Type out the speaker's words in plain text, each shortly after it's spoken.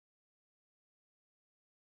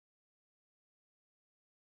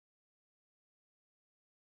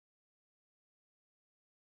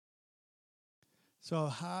So our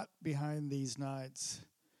heart behind these nights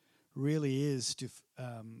really is to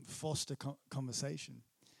foster conversation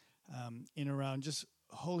in around just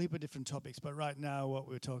a whole heap of different topics. But right now what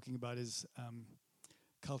we're talking about is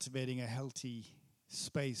cultivating a healthy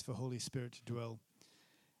space for Holy Spirit to dwell.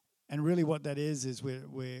 And really what that is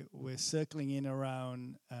we're circling in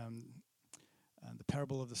around the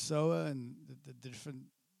parable of the sower and the different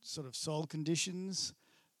sort of soul conditions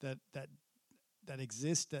that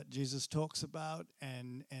exist, that Jesus talks about,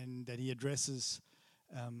 and that he addresses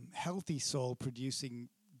healthy soul producing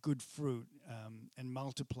good fruit and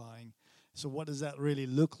multiplying. So what does that really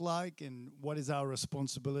look like, and what is our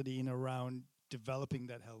responsibility in around developing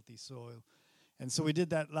that healthy soil? And so we did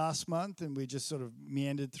that last month, and we just sort of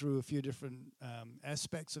meandered through a few different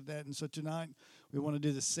aspects of that. And so tonight we want to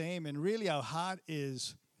do the same. And really our heart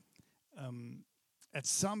is, at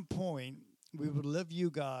some point, we would love you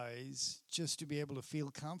guys just to be able to feel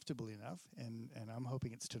comfortable enough, and I'm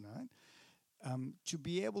hoping it's tonight, to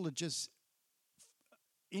be able to just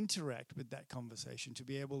interact with that conversation, to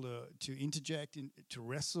be able to interject, to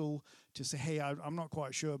wrestle, to say, hey, I'm not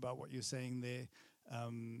quite sure about what you're saying there.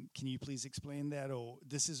 Can you please explain that? Or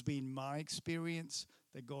this has been my experience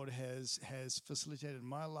that God has facilitated in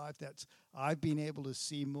my life. That I've been able to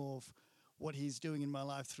see more of what he's doing in my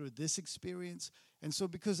life through this experience. And so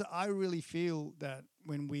because I really feel that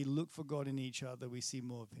when we look for God in each other, we see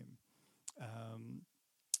more of him.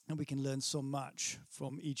 And we can learn so much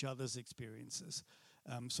from each other's experiences.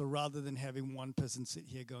 So rather than having one person sit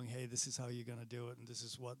here going, hey, this is how you're going to do it and this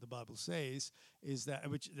is what the Bible says, is that,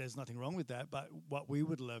 which there's nothing wrong with that, but what we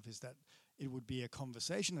would love is that it would be a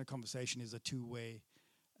conversation. A conversation is a two-way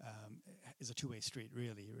street,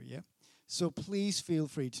 really, yeah? So please feel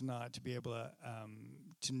free tonight to be able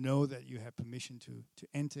to know that you have permission to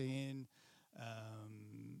enter in,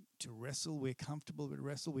 to wrestle. We're comfortable with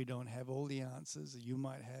wrestle. We don't have all the answers. You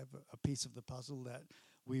might have a piece of the puzzle that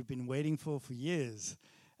we've been waiting for years.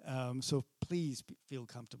 So please feel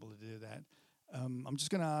comfortable to do that. I'm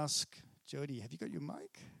just going to ask Jody, have you got your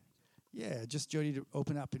mic? Yeah, just Jody to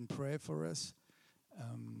open up in prayer for us.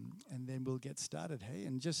 And then we'll get started, hey?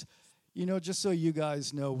 And just so you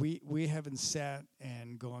guys know, we haven't sat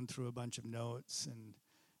and gone through a bunch of notes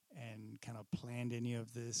and kind of planned any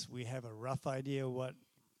of this. We have a rough idea what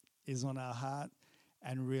is on our heart,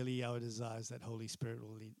 and really our desire is that Holy Spirit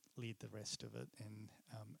will lead the rest of it, and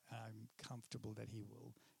I'm comfortable that he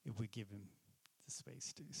will if we give him the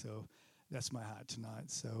space to. So that's my heart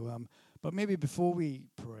tonight. So, but maybe before we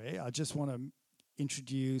pray, I just want to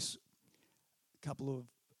introduce a couple of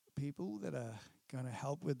people that are going to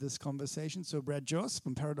help with this conversation. So Brad Joss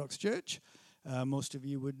from Paradox Church, most of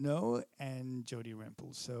you would know, and Jody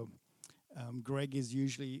Rempel. So Greg is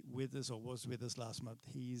usually with us, or was with us last month.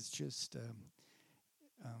 He's just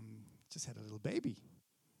had a little baby,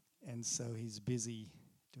 and so he's busy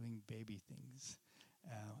doing baby things.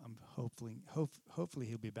 I'm hopefully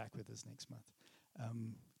he'll be back with us next month.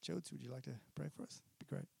 Jodes, would you like to pray for us? Be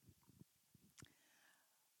great.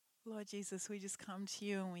 Lord Jesus, we just come to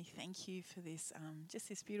you and we thank you for this, just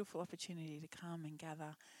this beautiful opportunity to come and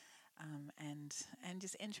gather and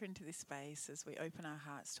just enter into this space as we open our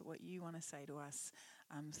hearts to what you want to say to us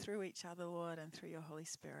through each other, Lord, and through your Holy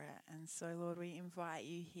Spirit. And so, Lord, we invite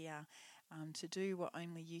you here to do what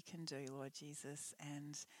only you can do, Lord Jesus.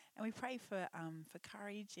 And we pray for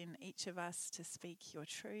courage in each of us to speak your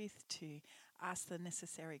truth, to ask the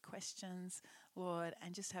necessary questions, Lord,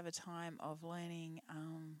 and just have a time of learning,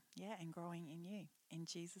 and growing in you. In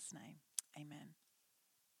Jesus' name, amen.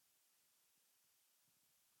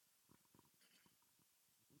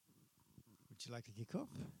 Would you like to kick off?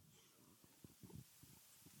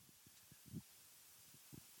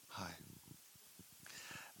 Hi.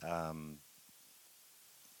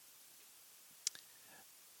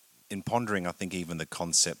 In pondering, I think even the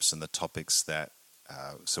concepts and the topics that,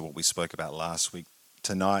 so what we spoke about last week,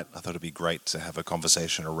 tonight I thought it'd be great to have a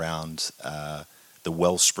conversation around the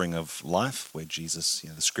wellspring of life, where Jesus,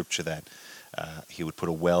 the scripture that he would put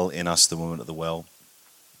a well in us, the woman at the well.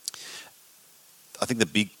 I think the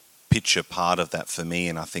big picture part of that for me,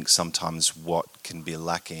 and I think sometimes what can be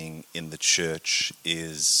lacking in the church,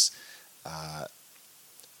 is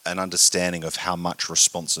an understanding of how much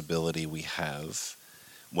responsibility we have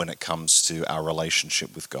when it comes to our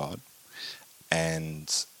relationship with God,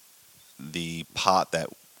 and the part that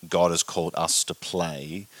God has called us to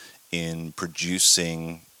play in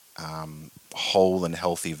producing whole and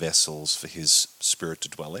healthy vessels for his Spirit to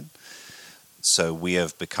dwell in. So we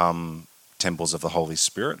have become temples of the Holy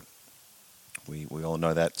Spirit. We all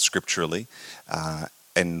know that scripturally.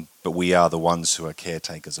 but we are the ones who are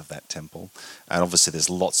caretakers of that temple. And obviously there's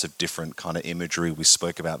lots of different kind of imagery. We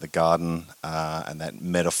spoke about the garden and that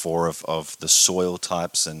metaphor of the soil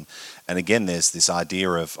types. And again, there's this idea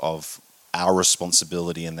of our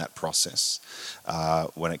responsibility in that process.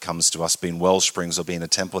 When it comes to us being Wellsprings or being a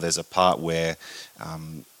temple, there's a part where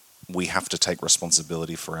we have to take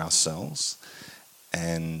responsibility for ourselves.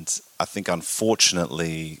 And I think,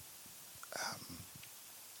 unfortunately,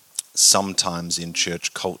 sometimes in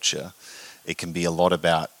church culture, it can be a lot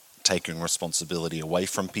about taking responsibility away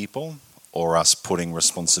from people or us putting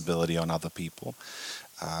responsibility on other people.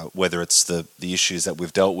 Whether it's the issues that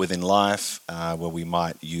we've dealt with in life, where we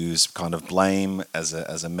might use kind of blame as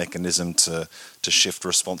a mechanism to shift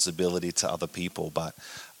responsibility to other people. But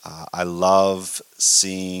I love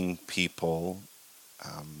seeing people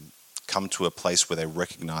come to a place where they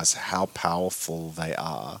recognize how powerful they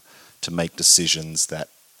are to make decisions that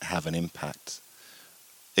have an impact.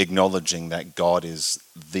 Acknowledging that God is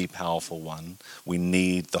the powerful one. We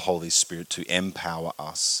need the Holy Spirit to empower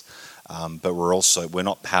us. But we're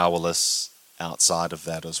not powerless outside of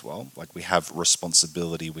that as well. Like, we have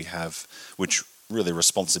responsibility, which really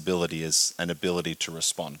responsibility is an ability to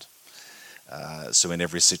respond. So in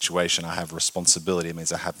every situation I have responsibility. It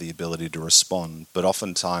means I have the ability to respond. But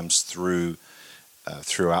oftentimes through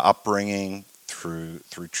our upbringing, through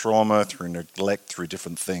trauma, through neglect, through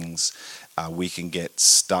different things, we can get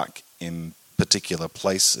stuck in particular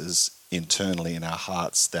places internally in our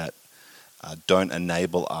hearts that don't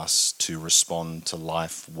enable us to respond to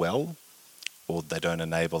life well, or they don't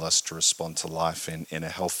enable us to respond to life in a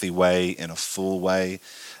healthy way, in a full way.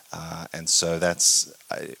 And so that's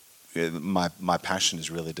my passion, is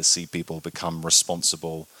really to see people become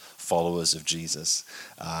responsible followers of Jesus,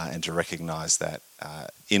 and to recognize that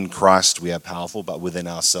in Christ we are powerful, but within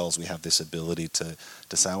ourselves we have this ability to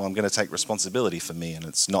say, well, I'm going to take responsibility for me, and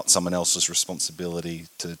it's not someone else's responsibility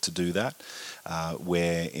to do that.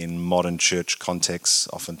 Where in modern church contexts,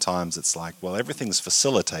 oftentimes it's like, well, everything's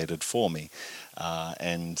facilitated for me,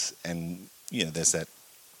 and there's that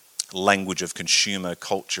language of consumer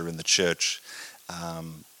culture in the church.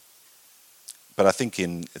 But I think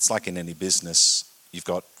it's like in any business, you've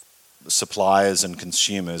got suppliers and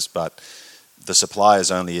consumers, but the suppliers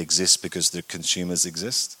only exist because the consumers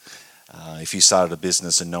exist. If you started a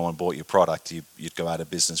business and no one bought your product, you'd go out of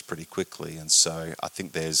business pretty quickly. And so I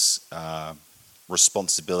think there's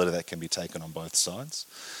responsibility that can be taken on both sides,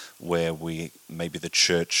 where maybe the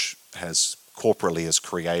church has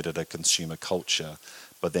created a consumer culture,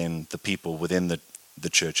 but then the people within the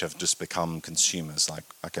church have just become consumers. Like,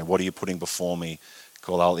 okay, what are you putting before me?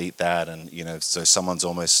 Cool, I'll eat that. And so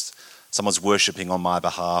someone's worshiping on my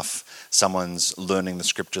behalf, someone's learning the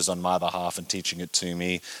scriptures on my behalf and teaching it to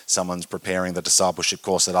me, someone's preparing the discipleship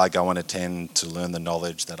course that I go and attend to learn the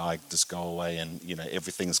knowledge that I just go away, and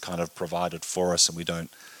everything's kind of provided for us, and we don't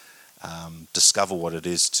discover what it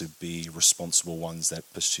is to be responsible ones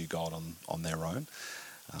that pursue God on their own.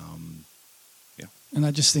 And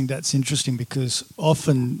I just think that's interesting, because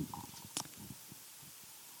often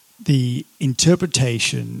the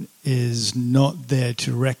interpretation is not there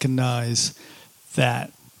to recognize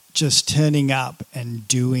that just turning up and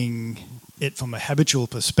doing it from a habitual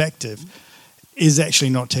perspective is actually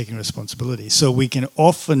not taking responsibility. So we can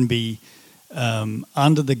often be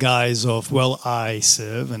under the guise of, well, I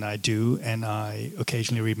serve and I do, and I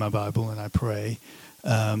occasionally read my Bible and I pray,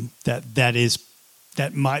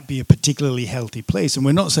 that might be a particularly healthy place. And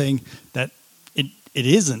we're not saying that it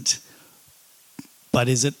isn't, but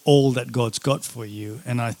is it all that God's got for you?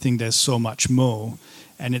 And I think there's so much more.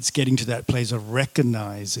 And it's getting to that place of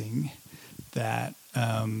recognizing that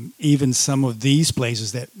even some of these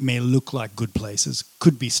places that may look like good places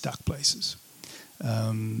could be stuck places.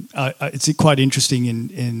 It's quite interesting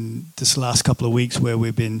in this last couple of weeks where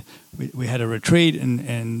we had a retreat,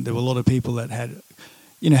 and there were a lot of people that had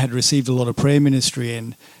received a lot of prayer ministry,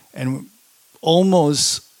 and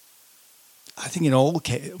almost, I think in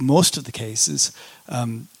most of the cases,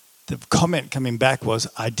 the comment coming back was,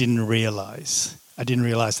 I didn't realize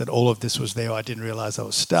that all of this was there, or I didn't realize I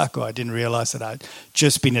was stuck, or I didn't realize that I'd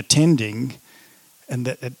just been attending, and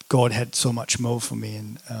that God had so much more for me.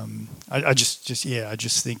 And I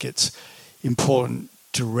just think it's important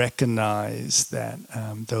to recognize that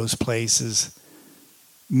those places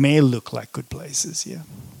may look like good places, yeah.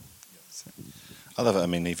 I love it. I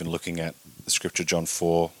mean, even looking at the scripture, John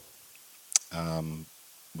 4,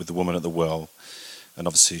 with the woman at the well, and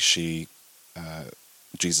obviously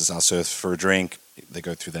Jesus asks her for a drink. They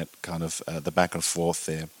go through that kind of the back and forth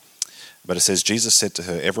there. But it says, Jesus said to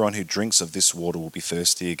her, everyone who drinks of this water will be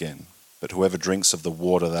thirsty again. But whoever drinks of the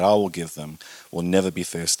water that I will give them will never be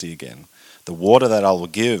thirsty again. The water that I will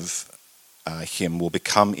give him will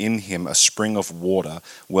become in him a spring of water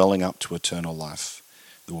welling up to eternal life."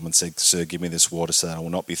 The woman said, "Sir, give me this water so that I will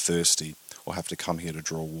not be thirsty or have to come here to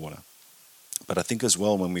draw water." But I think as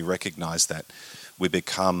well, when we recognize that we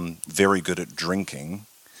become very good at drinking,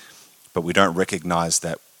 but we don't recognize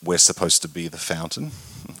that we're supposed to be the fountain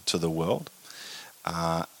to the world.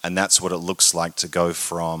 And that's what it looks like to go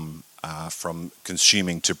from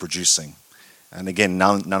consuming to producing. And again,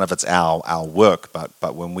 none of it's our work,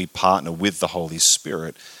 but when we partner with the Holy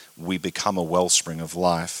Spirit, we become a wellspring of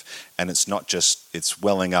life. And it's not just, it's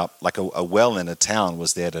welling up, like a well in a town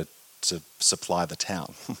was there to supply the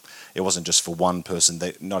town. It wasn't just for one person.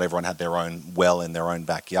 Not everyone had their own well in their own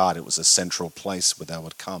backyard. It was a central place where they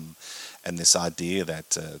would come. And this idea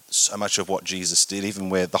that so much of what Jesus did, even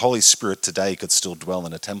where the Holy Spirit today could still dwell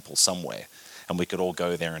in a temple somewhere, and we could all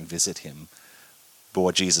go there and visit him. But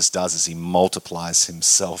what Jesus does is he multiplies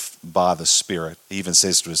himself by the Spirit. He even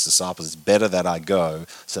says to his disciples, "It's better that I go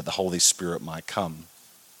so that the Holy Spirit might come."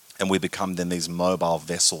 And we become then these mobile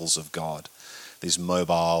vessels of God, these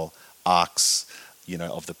mobile arcs,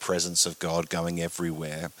 of the presence of God going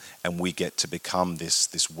everywhere. And we get to become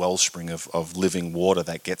this wellspring of living water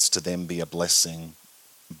that gets to then be a blessing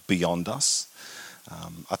beyond us.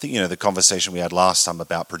 I think, the conversation we had last time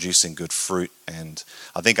about producing good fruit, and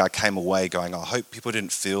I think I came away going, I hope people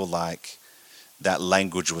didn't feel like that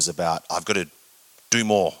language was about, I've got to do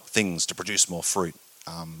more things to produce more fruit.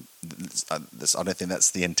 I don't think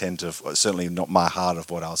that's the intent of, certainly not my heart of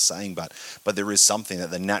what I was saying, but there is something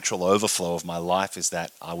that the natural overflow of my life is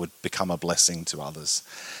that I would become a blessing to others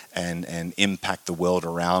and impact the world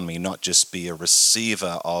around me, not just be a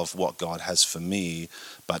receiver of what God has for me,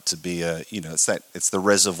 but to be it's the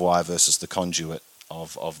reservoir versus the conduit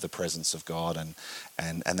of the presence of God,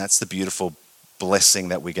 and that's the beautiful blessing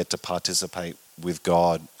that we get to participate with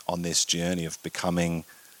God on this journey of becoming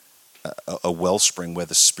a wellspring where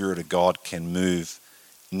the Spirit of God can move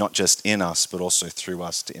not just in us but also through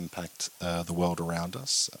us to impact the world around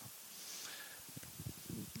us. So.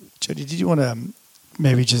 Jody, did you want to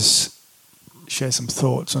maybe just share some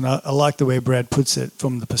thoughts? And I like the way Brad puts it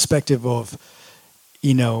from the perspective of,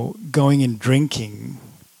 going and drinking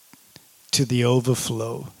to the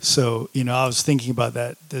overflow. So, I was thinking about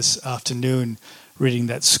that this afternoon, reading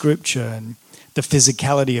that scripture and the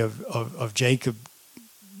physicality of Jacob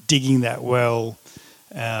digging that well,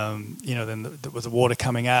 then there was the water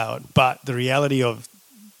coming out. But the reality of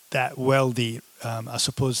that well, I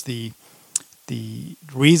suppose the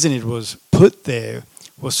reason it was put there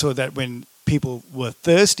was so that when people were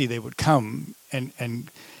thirsty, they would come and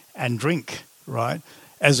drink, right?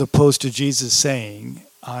 As opposed to Jesus saying,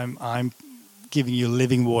 I'm giving you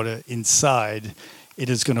living water inside. It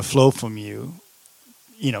is going to flow from you,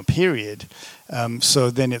 period.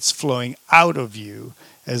 So then it's flowing out of you,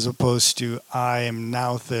 as opposed to, I am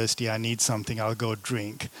now thirsty, I need something, I'll go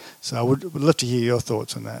drink. So I would love to hear your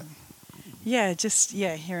thoughts on that. Yeah,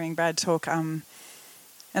 hearing Brad talk. And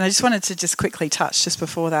I just wanted to just quickly touch just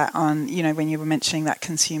before that on, when you were mentioning that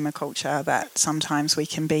consumer culture that sometimes we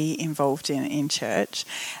can be involved in church.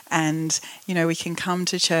 And, we can come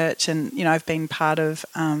to church and, I've been part of,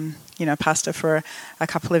 pastor for a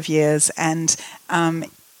couple of years, and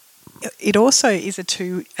it also is a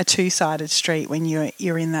two-sided street when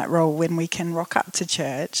you're in that role, when we can rock up to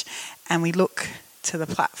church and we look to the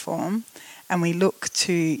platform and we look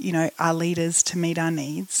to, our leaders to meet our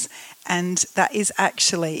needs. And that is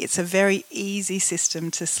it's a very easy system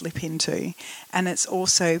to slip into. And it's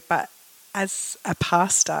also, but as a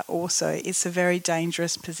pastor also, it's a very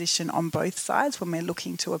dangerous position on both sides when we're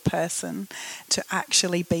looking to a person to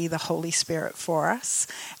actually be the Holy Spirit for us.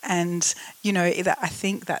 And, I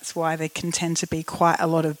think that's why there can tend to be quite a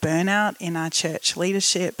lot of burnout in our church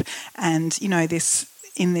leadership. And,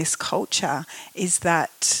 in this culture is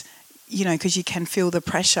that, because you can feel the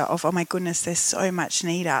pressure of, oh my goodness, there's so much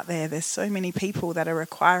need out there. There's so many people that are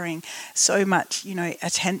requiring so much,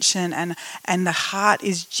 attention, and the heart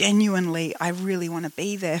is genuinely, I really want to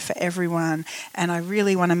be there for everyone, and I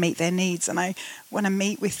really want to meet their needs, and I want to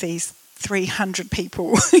meet with these 300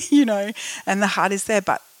 people, and the heart is there.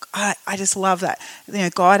 But I just love that,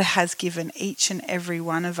 God has given each and every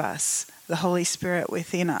one of us the Holy Spirit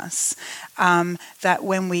within us, that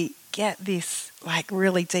when we get this like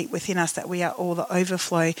really deep within us, that we are all the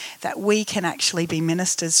overflow, that we can actually be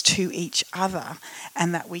ministers to each other,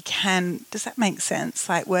 and that we can, does that make sense?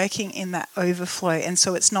 Like working in that overflow. And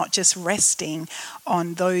so it's not just resting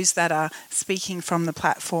on those that are speaking from the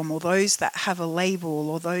platform, or those that have a label,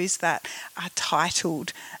 or those that are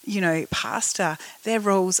titled, pastor. Their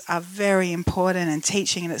roles are very important in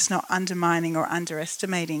teaching, and it's not undermining or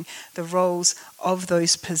underestimating the roles of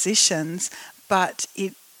those positions, but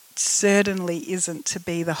it certainly isn't to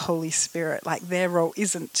be the Holy Spirit. Like, their role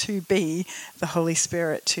isn't to be the Holy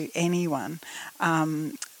Spirit to anyone.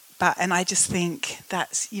 And I just think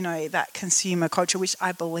that's, that consumer culture, which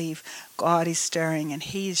I believe God is stirring, and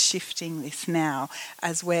He is shifting this now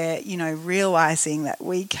as we're, realizing that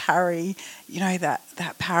we carry,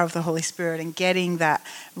 that power of the Holy Spirit, and getting that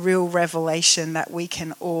real revelation that we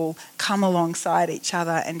can all come alongside each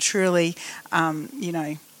other and truly,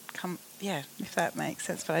 if that makes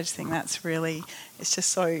sense. But I just think that's really, it's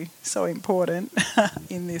just so important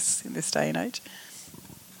in this day and age.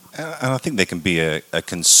 And I think there can be a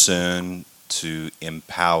concern to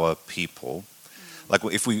empower people. Like,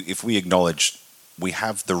 if we acknowledge we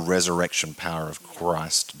have the resurrection power of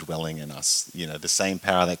Christ dwelling in us, the same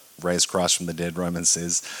power that raised Christ from the dead, Romans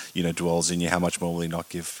says, dwells in you, how much more will He not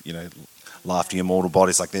give, life to your mortal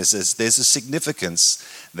bodies? Like, there's a significance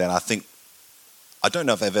that I don't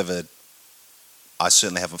know if I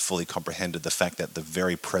certainly haven't fully comprehended the fact that the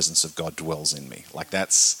very presence of God dwells in me. Like,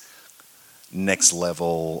 that's next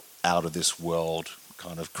level, out of this world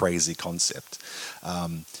kind of crazy concept.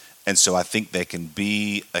 And so I think there can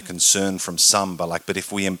be a concern from some, but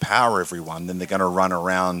if we empower everyone, then they're going to run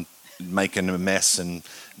around making a mess and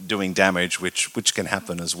doing damage, which can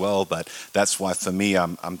happen as well. But that's why, for me, I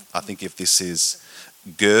think if this is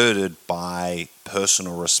girded by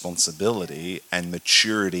personal responsibility and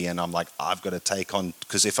maturity, and I'm like, I've got to take on,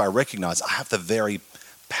 because if I recognize I have the very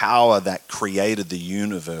power that created the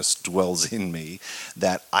universe dwells in me,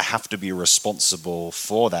 that I have to be responsible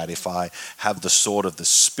for that. If I have the sword of the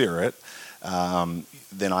Spirit,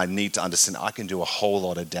 then I need to understand I can do a whole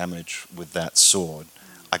lot of damage with that sword.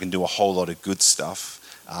 I can do a whole lot of good stuff,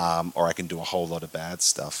 or I can do a whole lot of bad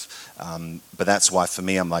stuff. But that's why, for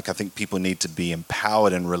me, I'm like, I think people need to be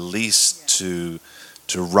empowered and released to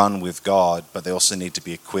run with God, but they also need to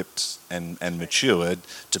be equipped and matured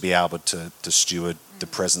to be able to steward the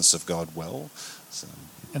presence of God well. So.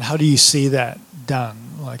 And how do you see that done?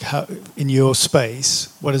 Like, how in your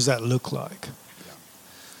space, what does that look like?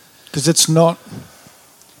 Because it's not,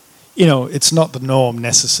 it's not the norm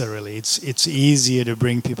necessarily. It's easier to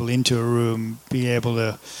bring people into a room, be able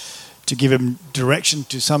to give them direction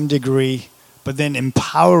to some degree, but then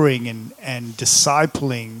empowering and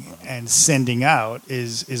discipling and sending out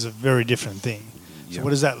is a very different thing. So what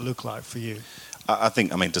does that look like for you? I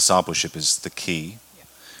think, discipleship is the key.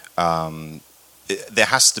 There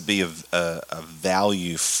has to be a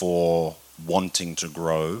value for wanting to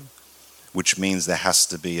grow, which means there has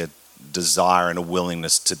to be a desire and a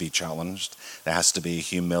willingness to be challenged. There has to be a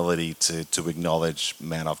humility to acknowledge,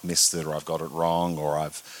 man, I've missed it, or I've got it wrong, or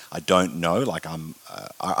I don't know. Like,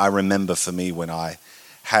 I remember, for me, when I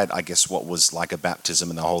had, I guess, what was like a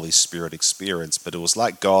baptism in the Holy Spirit experience, but it was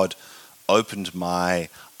like God opened my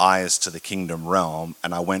eyes to the kingdom realm,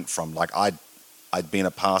 and I went from, like, I'd been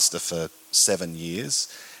a pastor for 7 years,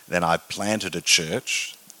 then I planted a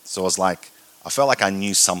church, so I was like, I felt like I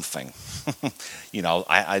knew something.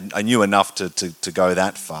 I knew enough to go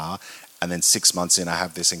that far. And then 6 months in, I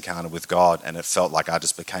have this encounter with God, and it felt like I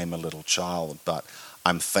just became a little child. But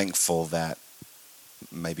I'm thankful that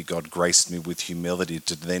maybe God graced me with humility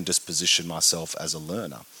to then just position myself as a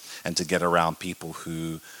learner, and to get around people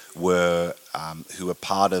who were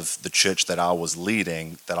part of the church that I was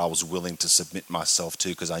leading, that I was willing to submit myself to,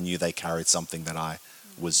 because I knew they carried something that I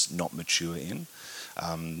was not mature in.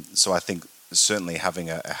 So I think certainly having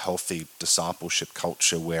a healthy discipleship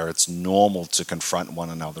culture where it's normal to confront one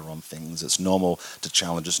another on things, it's normal to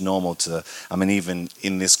challenge, it's normal to, even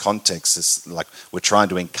in this context, it's like we're trying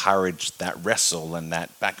to encourage that wrestle and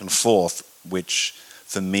that back and forth, which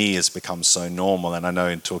for me has become so normal. And I know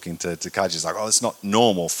in talking to Kaji, it's like, it's not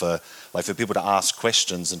normal for people to ask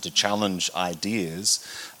questions and to challenge ideas.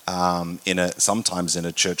 Sometimes in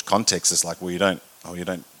a church context, it's like, well, you don't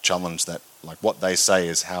challenge that. Like, what they say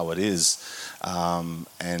is how it is.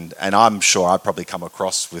 And I'm sure I probably come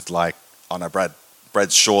across with like, oh no,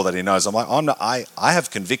 Brad's sure that he knows. I'm like, I have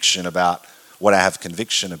conviction about what I have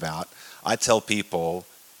conviction about. I tell people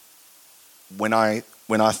when I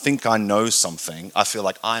think I know something, I feel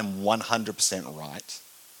like I'm 100% right.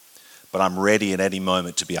 but I'm ready at any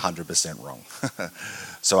moment to be 100% wrong.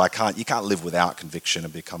 So you can't live without conviction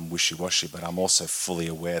and become wishy-washy, but I'm also fully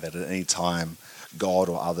aware that at any time God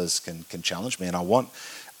or others can challenge me. And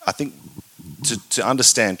I think to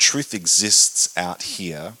understand truth exists out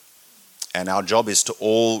here, and our job is to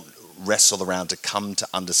all wrestle around to come to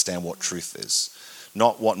understand what truth is.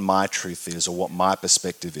 Not what my truth is or what my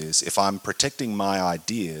perspective is. If I'm protecting my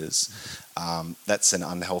ideas, that's an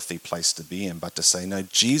unhealthy place to be in. But to say, no,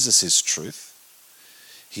 Jesus is truth.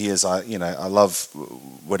 He is, I love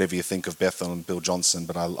whatever you think of Bethel and Bill Johnson,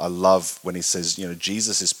 but I love when he says,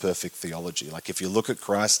 Jesus is perfect theology. Like if you look at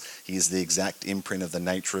Christ, he is the exact imprint of the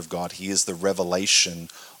nature of God. He is the revelation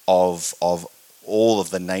of all of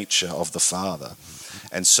the nature of the Father.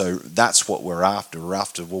 And so that's what we're after. We're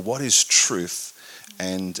after, well, what is truth?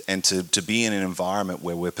 And to be in an environment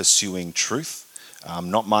where we're pursuing truth,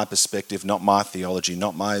 not my perspective, not my theology,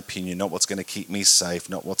 not my opinion, not what's going to keep me safe,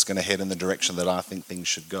 not what's going to head in the direction that I think things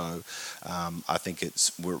should go. I think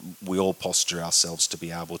we all posture ourselves to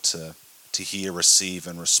be able to hear, receive,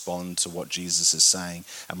 and respond to what Jesus is saying,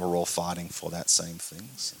 and we're all fighting for that same thing.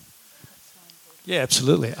 So. Yeah,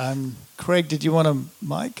 absolutely. Craig, did you want a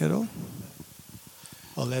mic at all?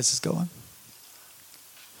 Oh, Les is going.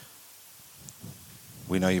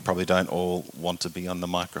 We know you probably don't all want to be on the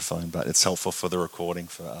microphone, but it's helpful for the recording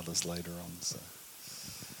for others later on. So.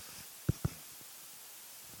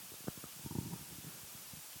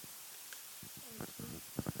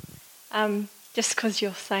 Just because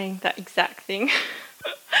you're saying that exact thing.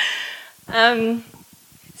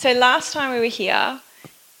 So last time we were here,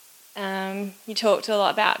 you talked a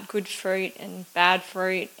lot about good fruit and bad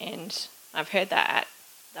fruit, and I've heard that at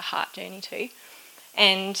the Heart Journey too.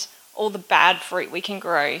 And all the bad fruit we can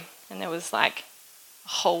grow, and there was like a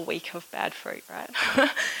whole week of bad fruit, right?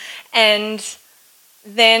 And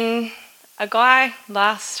then a guy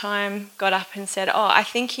last time got up and said, I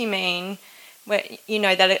think you mean that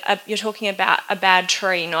you're talking about a bad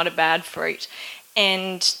tree, not a bad fruit,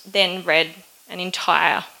 and then read an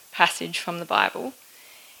entire passage from the Bible.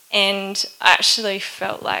 And I actually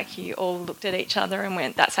felt like you all looked at each other and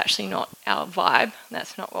went, that's actually not our vibe,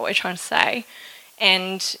 that's not what we're trying to say.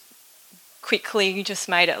 And quickly you just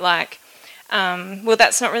made it like, well,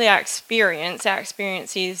 that's not really our experience. Our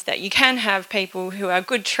experience is that you can have people who are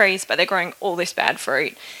good trees, but they're growing all this bad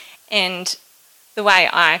fruit. And the way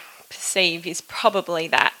I perceive is probably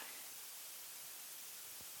that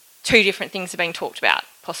two different things are being talked about,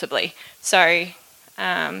 possibly. So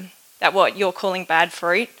that what you're calling bad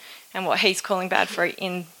fruit and what he's calling bad fruit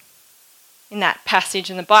in that passage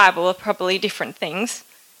in the Bible are probably different things,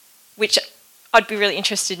 which I'd be really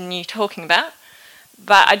interested in you talking about.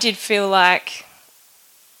 But I did feel like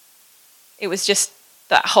it was just,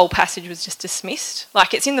 that whole passage was just dismissed.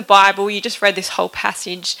 Like, it's in the Bible, you just read this whole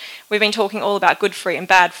passage. We've been talking all about good fruit and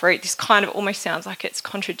bad fruit. This kind of almost sounds like it's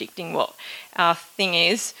contradicting what our thing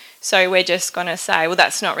is. So we're just going to say, well,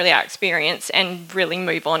 that's not really our experience, and really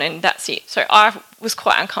move on, and that's it. So I was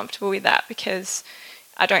quite uncomfortable with that, because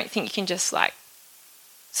I don't think you can just like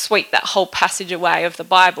sweep that whole passage away of the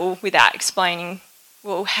Bible without explaining,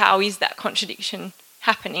 well, how is that contradiction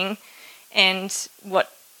happening, and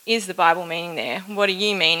what is the Bible meaning there? What are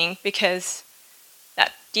you meaning? Because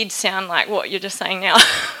that did sound like what you're just saying now.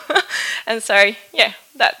 And so, yeah,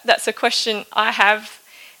 that's a question I have.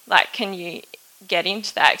 Like, can you get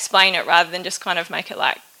into that, explain it, rather than just kind of make it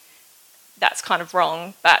like, that's kind of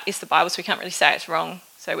wrong, but it's the Bible, so we can't really say it's wrong,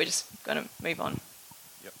 so we're just going to move on.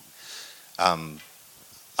 Yep.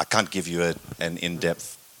 I can't give you an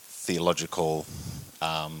in-depth theological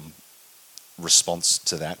response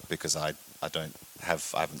to that, because I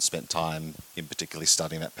haven't spent time in particularly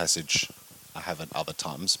studying that passage. I haven't other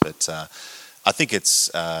times, but I think it's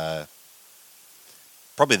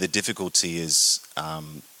probably the difficulty is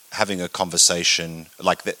having a conversation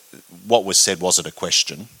like that. What was said wasn't a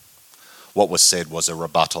question. What was said was a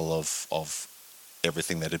rebuttal of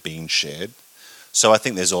everything that had been shared. So I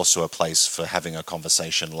think there's also a place for having a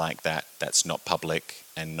conversation like that that's not public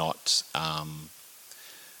and not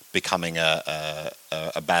becoming a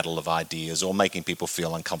battle of ideas or making people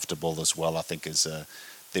feel uncomfortable as well. I think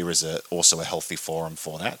there is also a healthy forum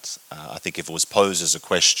for that. I think if it was posed as a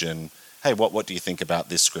question, hey, what do you think about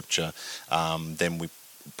this scripture? Then we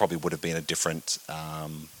probably would have been a different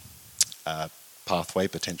pathway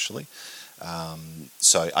potentially.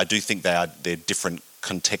 So I do think they're different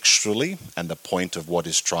contextually, and the point of what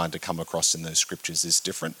is trying to come across in those scriptures is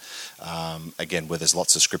different. Again, where there's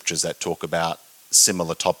lots of scriptures that talk about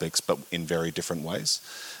similar topics but in very different ways.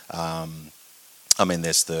 I mean,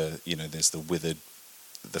 there's the withered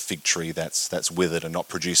the fig tree that's withered and not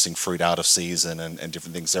producing fruit out of season and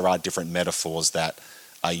different things. There are different metaphors that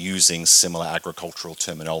are using similar agricultural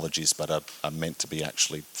terminologies but are meant to be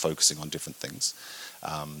actually focusing on different things.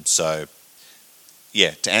 So,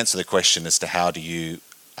 yeah, to answer the question as to how do you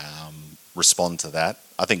respond to that,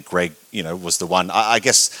 I think Greg, was the one. I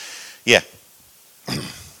guess, yeah. I didn't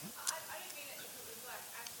mean it if it was like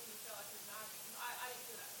actually felt like it was an argument. I didn't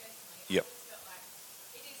feel that personally. Yep. I just felt like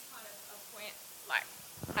it is kind of a point. Like,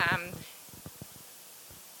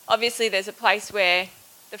 obviously, there's a place where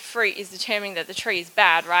the fruit is determining that the tree is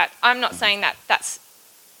bad, right? I'm not saying that's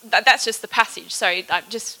just the passage. So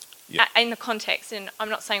just in the context, and I'm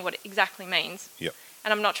not saying what it exactly means. Yep.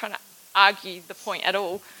 And I'm not trying to argue the point at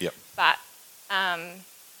all. Yep.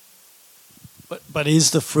 But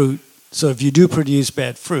is the fruit? So if you do produce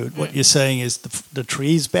bad fruit, what you're saying is the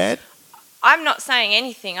tree's bad? I'm not saying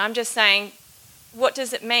anything. I'm just saying, what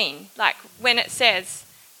does it mean? Like when it says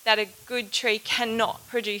that a good tree cannot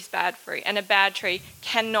produce bad fruit and a bad tree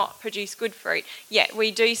cannot produce good fruit, yet we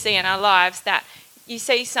do see in our lives that you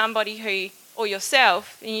see somebody who, or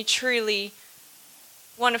yourself, and you truly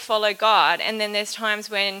want to follow God, and then there's times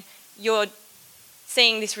when you're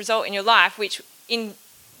seeing this result in your life, which in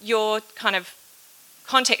your kind of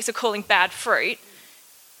context of calling bad fruit.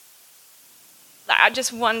 Like, I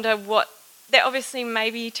just wonder there obviously may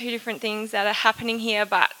be two different things that are happening here,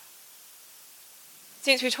 but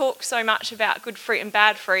since we talk so much about good fruit and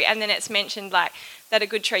bad fruit, and then it's mentioned like that a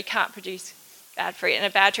good tree can't produce bad fruit and a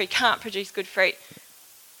bad tree can't produce good fruit.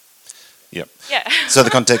 Yep. Yeah. So the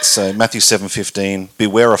context, Matthew 7:15,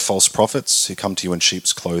 beware of false prophets who come to you in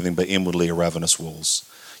sheep's clothing, but inwardly are ravenous wolves.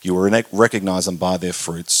 You will recognize them by their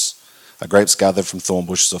fruits. Are grapes gathered from thorn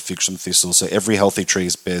bushes or figs from thistles? So every healthy tree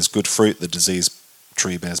bears good fruit. The diseased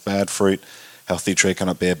tree bears bad fruit. Healthy tree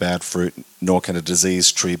cannot bear bad fruit, nor can a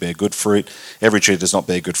diseased tree bear good fruit. Every tree that does not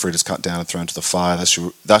bear good fruit is cut down and thrown into the fire.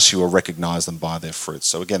 Thus you will recognize them by their fruits.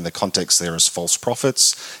 So again, the context there is false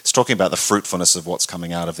prophets. It's talking about the fruitfulness of what's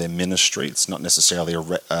coming out of their ministry. It's not necessarily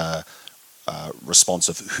a response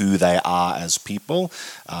of who they are as people,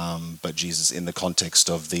 but Jesus in the context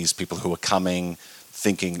of these people who are coming,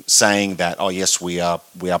 saying that, oh yes, we are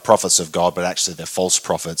prophets of God, but actually they're false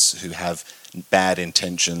prophets who have bad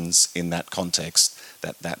intentions in that context.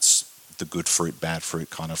 That's the good fruit, bad fruit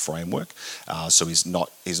kind of framework. So he's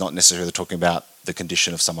not necessarily talking about the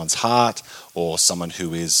condition of someone's heart or someone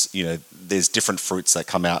who is, there's different fruits that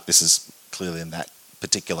come out. This is clearly in that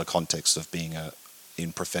particular context of being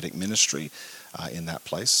in prophetic ministry in that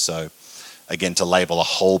place. So again, to label a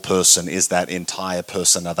whole person, is that entire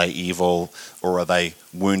person, are they evil or are they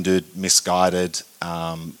wounded, misguided?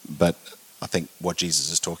 But I think what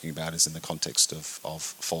Jesus is talking about is in the context of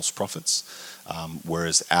false prophets,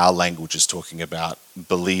 whereas our language is talking about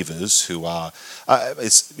believers who are,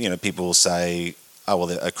 people will say, oh,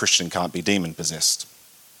 well, a Christian can't be demon-possessed.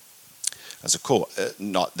 As a core,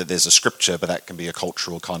 not that there's a scripture, but that can be a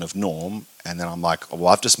cultural kind of norm. And then I'm like, well,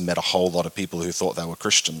 I've just met a whole lot of people who thought they were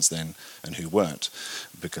Christians then and who weren't,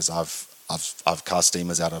 because I've cast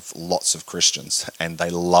demons out of lots of Christians and they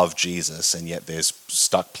love Jesus, and yet there's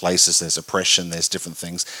stuck places, there's oppression, there's different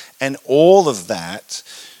things. And all of that,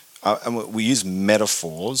 and we use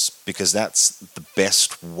metaphors because that's the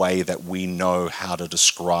best way that we know how to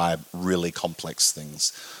describe really complex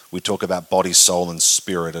things. We talk about body, soul, and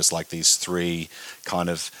spirit as like these three kind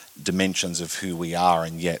of dimensions of who we are,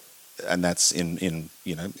 and that's in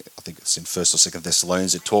I think it's in 1st or 2nd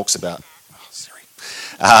Thessalonians. It talks about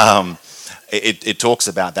it talks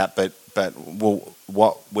about that, but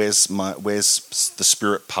where's the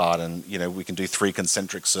spirit part? And we can do 3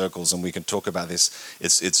 concentric circles, and we can talk about this.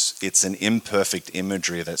 It's an imperfect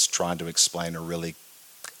imagery that's trying to explain a really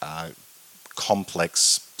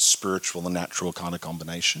complex spiritual and natural kind of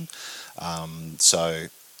combination. So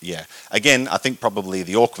yeah, again, I think probably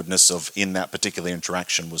the awkwardness of in that particular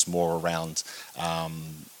interaction was more around.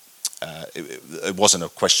 It wasn't a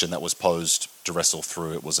question that was posed to wrestle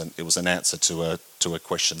through. It was an answer to a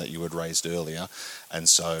question that you had raised earlier, and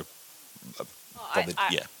so probably,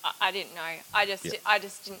 I didn't know. I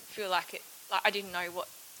just didn't feel like it. Like I didn't know what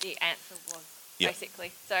the answer was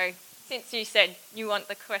basically. So since you said you want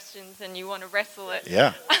the questions and you want to wrestle it,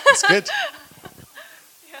 that's good.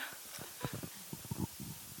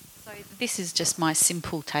 So this is just my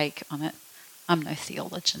simple take on it. I'm no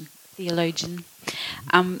theologian.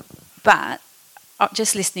 But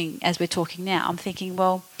just listening as we're talking now, I'm thinking,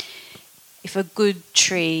 well, if a good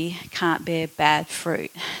tree can't bear bad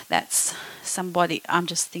fruit, that's somebody, I'm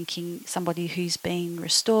just thinking somebody who's been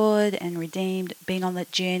restored and redeemed, been on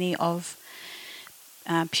that journey of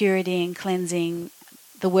purity and cleansing,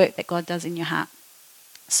 the work that God does in your heart.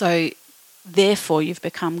 So therefore you've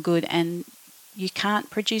become good, and you can't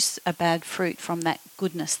produce a bad fruit from that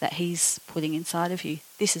goodness that he's putting inside of you.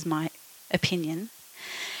 This is my opinion.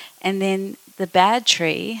 And then the bad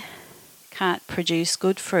tree can't produce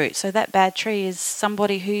good fruit. So that bad tree is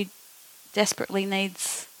somebody who desperately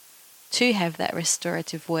needs to have that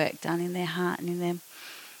restorative work done in their heart and in their,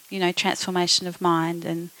 transformation of mind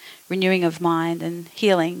and renewing of mind and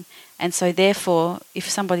healing. And so therefore, if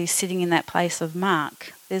somebody's sitting in that place of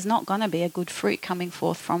mark, there's not going to be a good fruit coming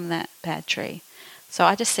forth from that bad tree. So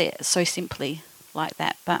I just see it so simply like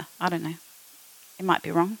that, but I don't know. It might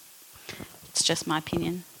be wrong. It's just my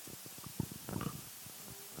opinion.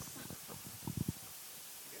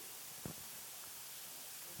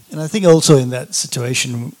 And I think also in that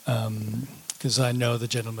situation, because I know the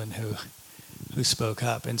gentleman who spoke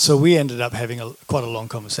up, and so we ended up having quite a long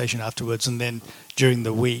conversation afterwards, and then during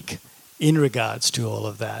the week, in regards to all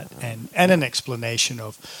of that, and an explanation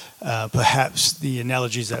of perhaps the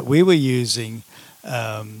analogies that we were using.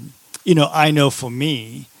 I know for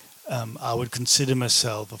me, I would consider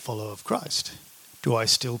myself a follower of Christ. Do I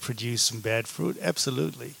still produce some bad fruit?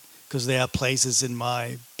 Absolutely. Because there are places in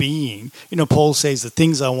my being. Paul says the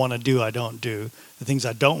things I want to do, I don't do. The things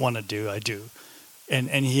I don't want to do, I do. And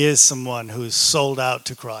here's someone who's sold out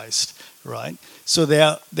to Christ, right? So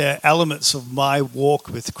there are elements of my walk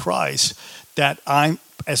with Christ that I'm,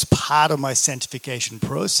 as part of my sanctification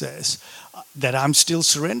process, that I'm still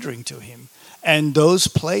surrendering to him. And those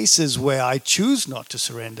places where I choose not to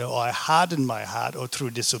surrender, or I harden my heart, or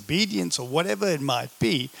through disobedience, or whatever it might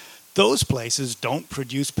be, those places don't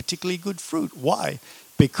produce particularly good fruit. Why?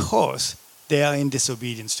 Because they are in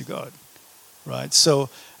disobedience to God, right? So,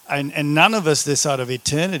 and none of us this side of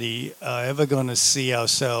eternity are ever going to see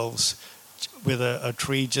ourselves with a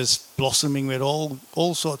tree just blossoming with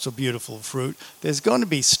all sorts of beautiful fruit. There's going to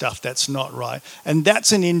be stuff that's not right. And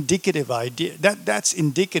that's an indicative idea. That's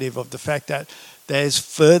indicative of the fact that there's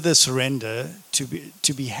further surrender to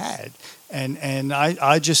be had. And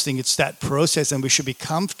I just think it's that process, and we should be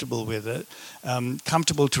comfortable with it,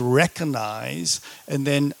 comfortable to recognize and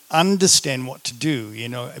then understand what to do,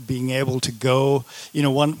 being able to go.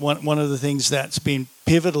 One of the things that's been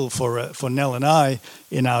pivotal for Nell and I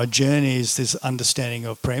in our journey is this understanding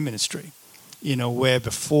of prayer ministry. Where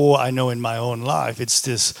before, I know in my own life, it's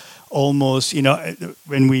this almost,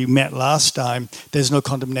 when we met last time, there's no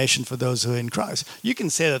condemnation for those who are in Christ. You can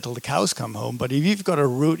say that till the cows come home, but if you've got a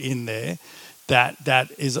root in there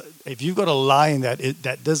if you've got a lie in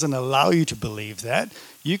that doesn't allow you to believe that,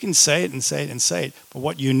 you can say it and say it and say it. But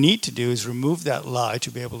what you need to do is remove that lie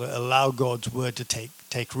to be able to allow God's word to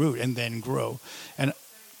take root and then grow. And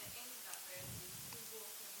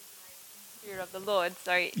of the Lord,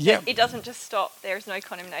 so yeah. It doesn't just stop. There is no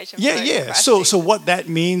condemnation. Yeah. So what that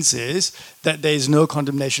means is that there is no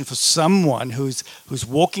condemnation for someone who's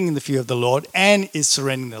walking in the fear of the Lord and is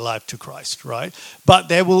surrendering their life to Christ, right? But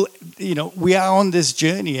there will, we are on this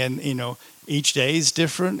journey, and each day is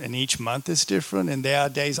different, and each month is different, and there are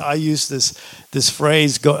days. I use this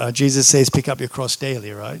phrase. Jesus says, "Pick up your cross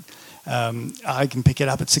daily," right? I can pick it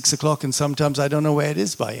up at 6 o'clock, and sometimes I don't know where it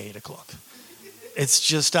is by 8 o'clock. It's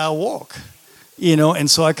just our walk. And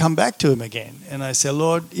so I come back to him again and I say,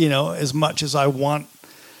 Lord, as much as I want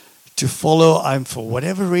to follow, for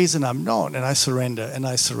whatever reason, I'm not. And I surrender and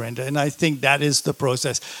I surrender. And I think that is the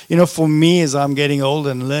process. For me, as I'm getting older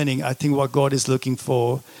and learning, I think what God is looking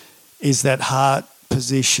for is that heart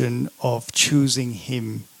position of choosing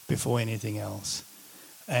him before anything else.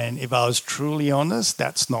 And if I was truly honest,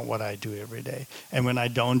 that's not what I do every day. And when I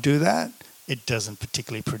don't do that, it doesn't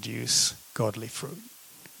particularly produce godly fruit.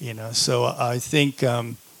 So I think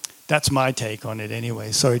that's my take on it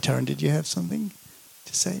anyway. Sorry, Taryn, did you have something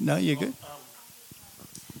to say? No, you're good?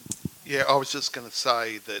 Yeah, I was just going to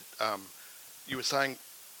say that you were saying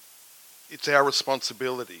it's our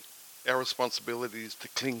responsibility. Our responsibility is to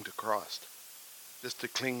cling to Christ, just to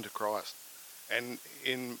cling to Christ. And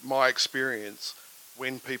in my experience,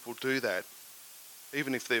 when people do that,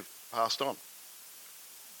 even if they've passed on,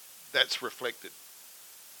 that's reflected.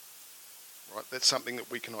 Right, that's something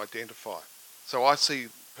that we can identify. So I see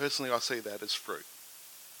that as fruit.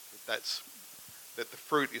 That the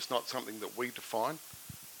fruit is not something that we define.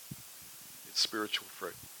 It's spiritual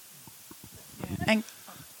fruit. Yeah.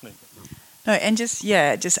 And just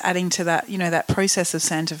adding to that, that process of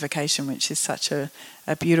sanctification, which is such a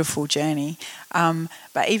beautiful journey.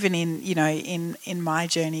 But even in my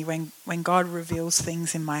journey, when God reveals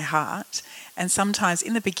things in my heart, and sometimes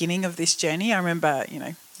in the beginning of this journey, I remember,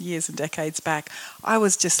 years and decades back, I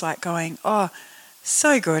was just like going, oh,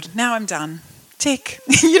 so good. Now I'm done. tick,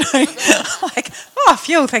 like, oh,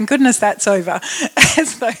 phew, thank goodness that's over.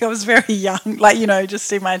 It's like I was very young, like,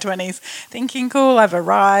 just in my 20s, thinking, cool, I've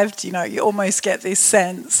arrived, you almost get this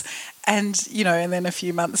sense. And, and then a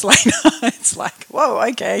few months later, it's like, whoa,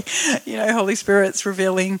 okay, Holy Spirit's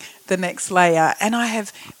revealing the next layer. And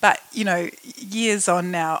years on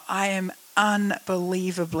now, I am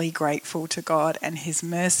unbelievably grateful to God and His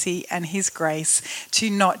mercy and His grace to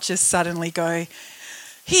not just suddenly go,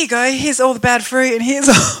 here you go, here's all the bad fruit and here's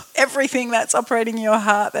everything that's operating in your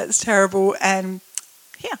heart that's terrible. And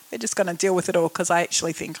yeah, we're just going to deal with it all, because I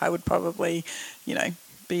actually think I would probably,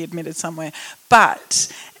 be admitted somewhere.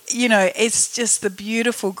 But it's just the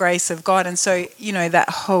beautiful grace of God. And so, that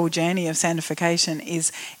whole journey of sanctification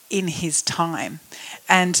is in His time.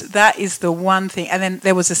 And that is the one thing. And then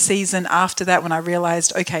there was a season after that when I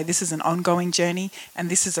realized, okay, this is an ongoing journey and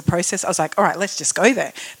this is a process. I was like, all right, let's just go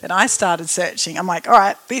there. Then I started searching. I'm like, all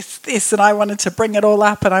right, this, and I wanted to bring it all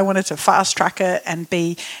up and I wanted to fast track it and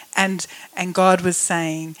be, and God was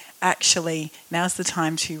saying, actually, now's the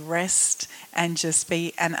time to rest and just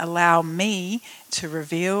be, and allow me to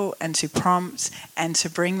reveal and to prompt and to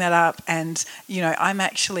bring that up. And, I'm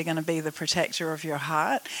actually going to be the protector of your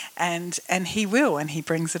heart, and He will, and He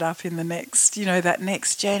brings it up in the next, that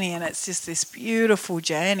next journey. And it's just this beautiful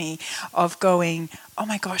journey of going, oh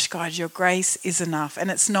my gosh, God, your grace is enough.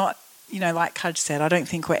 And it's not, like Kudge said, I don't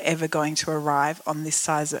think we're ever going to arrive on this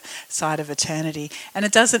side of eternity. And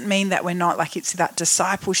it doesn't mean that we're not, like, it's that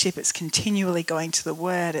discipleship, it's continually going to the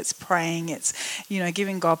Word, it's praying, it's,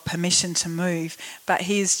 giving God permission to move. But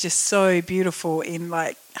He is just so beautiful in,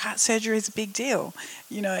 like, heart surgery is a big deal,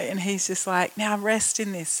 and He's just like, now rest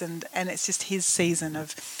in this. And it's just His season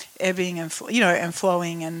of ebbing and, and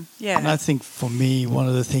flowing. And yeah. And I think for me, one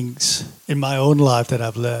of the things in my own life that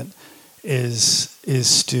I've learned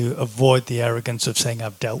is to avoid the arrogance of saying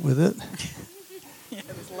I've dealt with it. Yeah,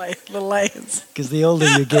 there's the layers. Because the older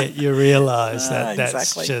you get, you realize that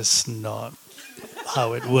exactly. That's just not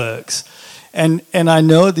how it works. And I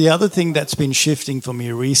know the other thing that's been shifting for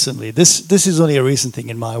me recently, this is only a recent thing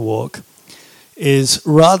in my walk, is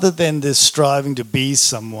rather than this striving to be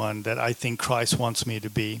someone that I think Christ wants me to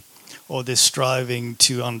be, or this striving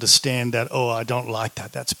to understand that, oh, I don't like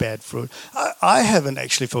that, that's bad fruit. I haven't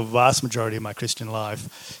actually, for the vast majority of my Christian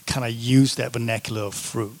life, kind of used that vernacular of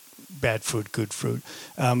fruit, bad fruit, good fruit.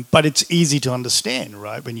 But it's easy to understand,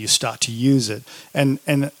 right, when you start to use it.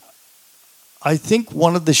 And I think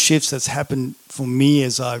one of the shifts that's happened for me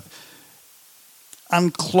is I've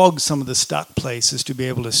unclogged some of the stuck places to be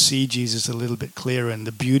able to see Jesus a little bit clearer and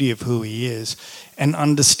the beauty of who He is, and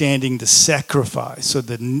understanding the sacrifice, so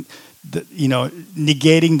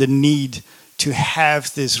negating the need to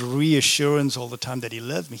have this reassurance all the time that He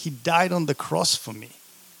loves me. He died on the cross for me.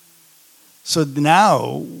 So now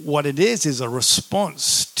what it is a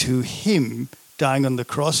response to Him dying on the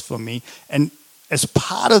cross for me. And as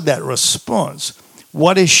part of that response,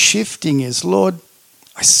 what is shifting is, Lord,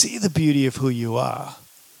 I see the beauty of who You are,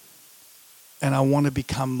 and I want to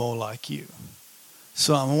become more like You.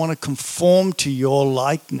 So I want to conform to Your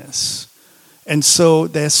likeness. And so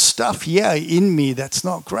there's stuff, in me that's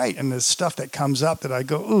not great. And there's stuff that comes up that I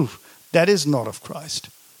go, ooh, that is not of Christ.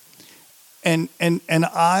 And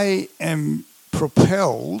I am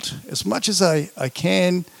propelled as much as I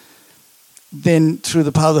can, then through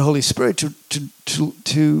the power of the Holy Spirit to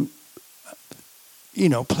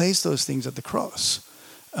place those things at the cross.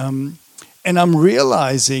 And I'm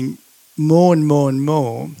realizing more and more and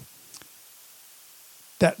more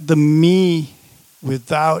that the me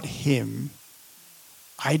without Him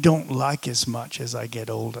I don't like as much as I get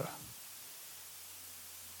older.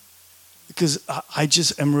 Because I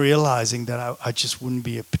just am realizing that I just wouldn't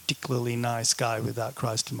be a particularly nice guy without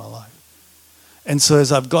Christ in my life. And so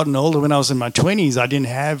as I've gotten older, when I was in my 20s, I didn't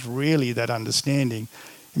have really that understanding.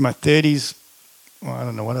 In my 30s, well, I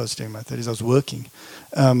don't know what I was doing in my 30s. I was working.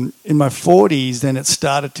 In my 40s, then it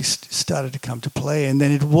started to come to play. And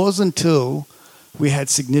then it wasn't until we had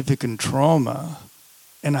significant trauma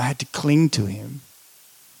and I had to cling to Him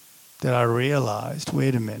that I realized,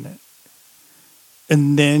 wait a minute.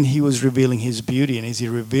 And then He was revealing His beauty. And as He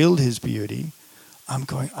revealed His beauty, I'm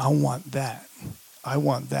going, I want that. I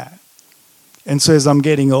want that. And so as I'm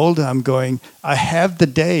getting older, I'm going, I have the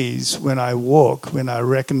days when I walk, when I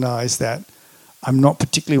recognize that I'm not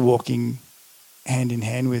particularly walking hand in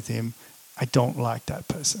hand with Him. I don't like that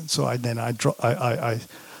person. So I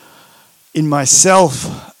in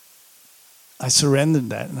myself, I surrendered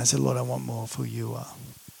that. And I said, Lord, I want more of who You are.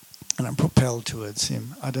 And I'm propelled towards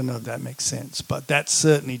Him. I don't know if that makes sense, but that's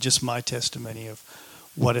certainly just my testimony of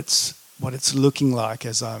what it's looking like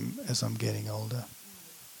as I'm getting older.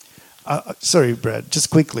 Sorry, Brad, just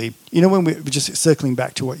quickly, when we're just circling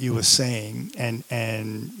back to what you were saying and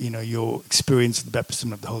your experience of the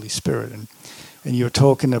baptism of the Holy Spirit, and you're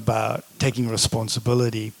talking about taking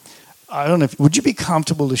responsibility. I don't know, would you be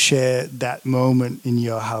comfortable to share that moment in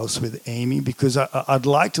your house with Amy? Because I'd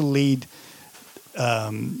like to lead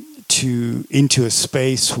into a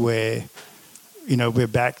space where, we're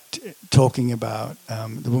back talking about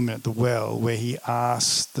the woman at the well, where he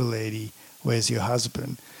asked the lady, "Where's your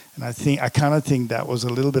husband?" And I kind of think that was a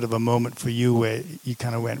little bit of a moment for you where you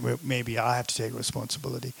kind of went, well, maybe I have to take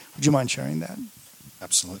responsibility. Would you mind sharing that?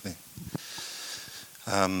 Absolutely.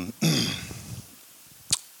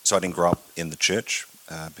 So I didn't grow up in the church.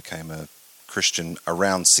 Became a Christian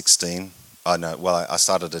around 16. I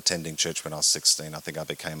started attending church when I was 16. I think I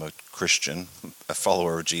became a Christian, a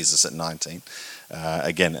follower of Jesus at 19.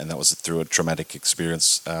 Again, and that was through a traumatic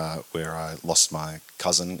experience where I lost my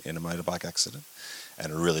cousin in a motorbike accident.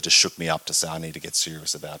 And it really just shook me up to say I need to get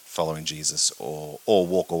serious about following Jesus or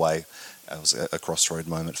walk away. It was a crossroad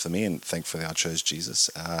moment for me, and thankfully I chose Jesus.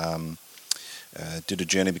 Did a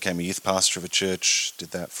journey, became a youth pastor of a church, did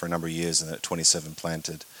that for a number of years, and at 27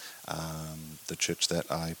 planted the church that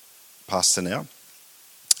I pastor now.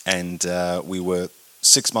 And we were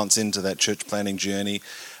 6 months into that church planting journey.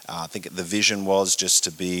 I think the vision was just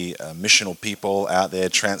to be missional people out there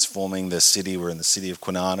transforming the city. We're in the city of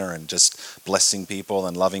Kwinana and just blessing people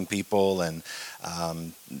and loving people and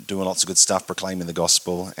doing lots of good stuff, proclaiming the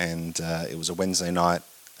gospel. And it was a Wednesday night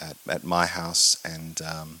at my house, and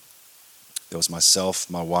there was myself,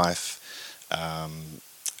 my wife,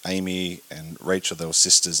 Amy and Rachel, they were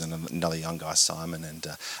sisters, and another young guy, Simon.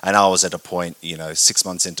 And I was at a point, 6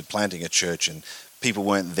 months into planting a church, and people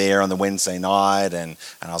weren't there on the Wednesday night, and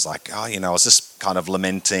I was like, I was just kind of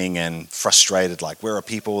lamenting and frustrated, like, where are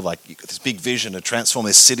people? Like, this big vision to transform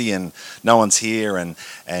this city, and no one's here. And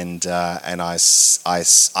I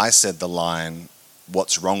said the line,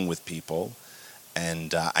 "What's wrong with people?"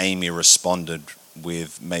 And Amy responded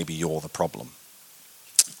with, "Maybe you're the problem."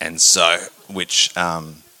 And so, which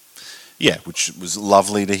was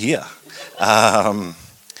lovely to hear.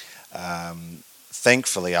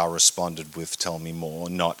 Thankfully, I responded with, "Tell me more,"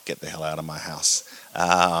 not "Get the hell out of my house."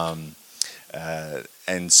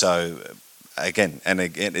 And so, again,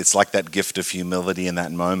 it's like that gift of humility in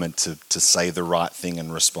that moment to say the right thing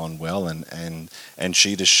and respond well. And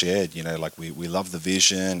she just shared, like we love the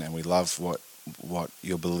vision and we love what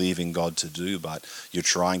you're believing God to do, but you're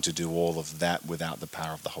trying to do all of that without the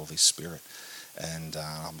power of the Holy Spirit. And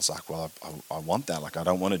I was like, well, I want that. Like, I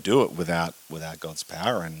don't want to do it without God's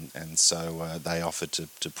power. And so they offered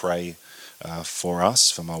to pray for us,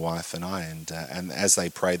 for my wife and I. And as they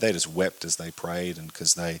prayed, they just wept as they prayed, and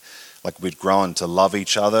because we'd grown to love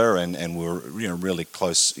each other and we were really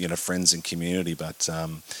close friends and community. But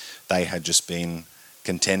they had just been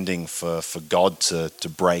contending for God to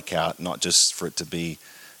break out, not just for it to be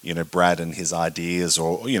Brad and his ideas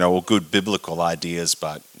or good biblical ideas,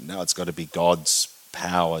 but no, it's got to be God's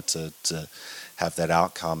power to have that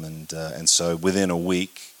outcome. And so within a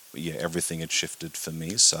week, everything had shifted for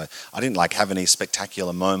me. So I didn't have any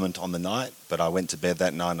spectacular moment on the night, but I went to bed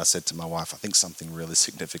that night and I said to my wife, I think something really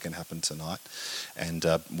significant happened tonight. And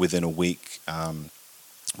within a week,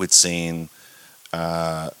 we'd seen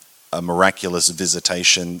a miraculous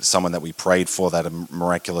visitation, someone that we prayed for, that a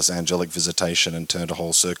miraculous angelic visitation, and turned a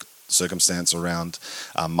whole circumstance around.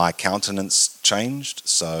 My countenance changed,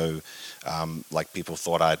 so people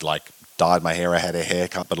thought I'd dyed my hair, I had a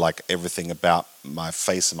haircut, but everything about my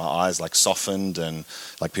face and my eyes softened, and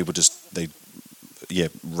people just they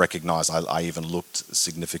recognized I even looked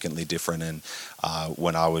significantly different. And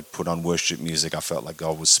when I would put on worship music, I felt like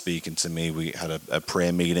God was speaking to me. We had a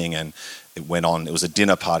prayer meeting, and it went on. It was a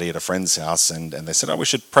dinner party at a friend's house, and they said, we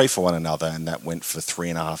should pray for one another. And that went for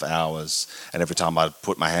 3.5 hours. And every time I'd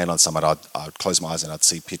put my hand on someone, I'd close my eyes and I'd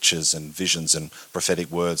see pictures and visions and prophetic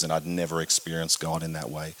words, and I'd never experienced God in that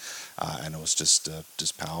way. And it was just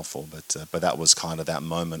powerful. But that was kind of that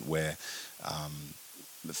moment where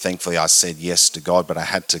thankfully I said yes to God, but I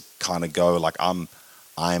had to kind of go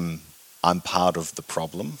I'm part of the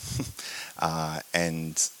problem.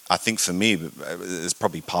 And I think for me, it's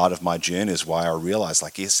probably part of my journey is why I realized,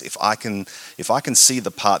 yes, if I can see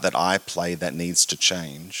the part that I play that needs to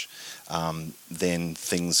change, then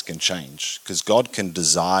things can change. Because God can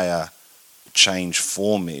desire change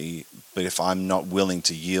for me, but if I'm not willing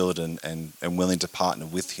to yield and willing to partner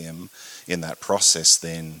with Him in that process,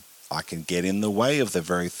 then I can get in the way of the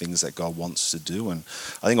very things that God wants to do. And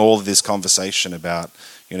I think all of this conversation about,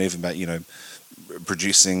 even about,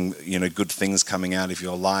 producing, good things coming out of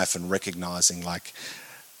your life and recognizing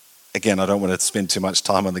again, I don't want to spend too much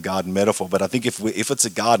time on the garden metaphor, but I think if it's a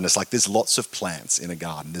garden, it's like there's lots of plants in a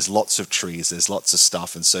garden. There's lots of trees. There's lots of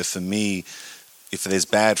stuff. And so for me, if there's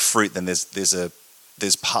bad fruit, then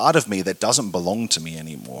there's part of me that doesn't belong to me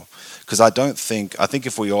anymore. Because I think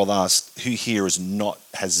if we all ask, who here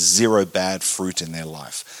has zero bad fruit in their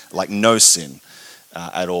life, like no sin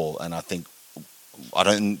at all? And I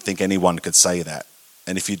don't think anyone could say that.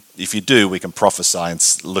 And if you do, we can prophesy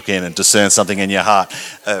and look in and discern something in your heart,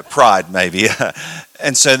 pride maybe.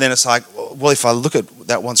 And so then it's like, well, if I look at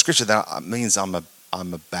that one scripture, that means I'm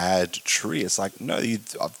a bad tree. It's like, no,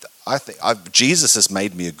 I think Jesus has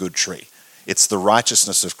made me a good tree. It's the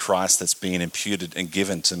righteousness of Christ that's being imputed and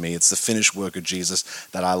given to me. It's the finished work of Jesus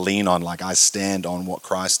that I lean on, like I stand on what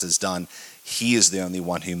Christ has done. He is the only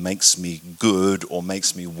one who makes me good or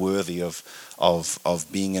makes me worthy of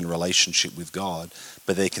being in relationship with God.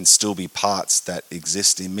 But there can still be parts that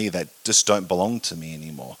exist in me that just don't belong to me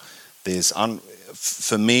anymore.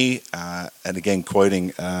 For me, and again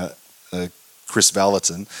quoting Chris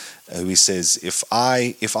Valentin, who he says, if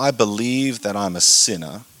I believe that I'm a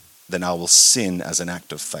sinner, then I will sin as an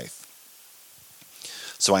act of faith.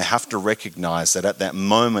 So I have to recognize that at that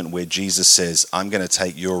moment where Jesus says, I'm going to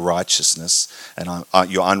take your righteousness and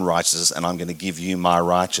your unrighteousness, and I'm going to give you my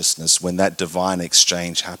righteousness, when that divine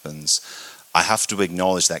exchange happens, I have to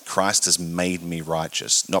acknowledge that Christ has made me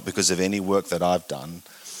righteous, not because of any work that I've done.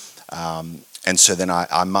 And so then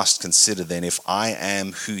I must consider then, if I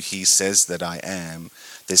am who he says that I am,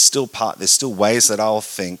 there's still ways that I'll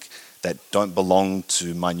think that don't belong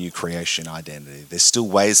to my new creation identity. There's still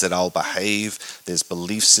ways that I'll behave. There's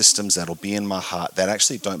belief systems that'll be in my heart that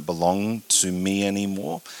actually don't belong to me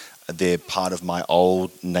anymore. They're part of my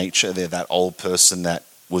old nature. They're that old person that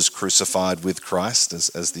was crucified with Christ,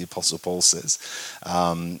 as the Apostle Paul says.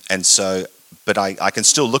 But I can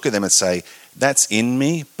still look at them and say, that's in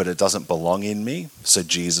me, but it doesn't belong in me. So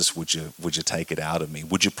Jesus, would you take it out of me?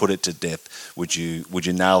 Would you put it to death? Would you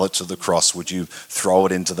nail it to the cross? Would you throw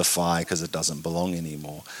it into the fire because it doesn't belong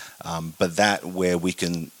anymore? But that where we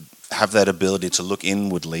can have that ability to look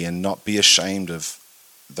inwardly and not be ashamed of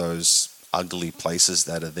those ugly places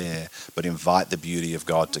that are there, but invite the beauty of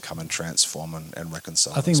God to come and transform and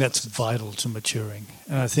reconcile. I think that's vital to maturing.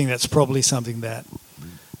 And I think that's probably something that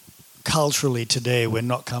culturally today we're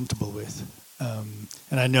not comfortable with.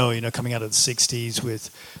 And I know, coming out of the 60s with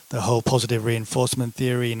the whole positive reinforcement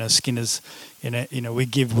theory, Skinner's, we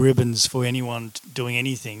give ribbons for anyone doing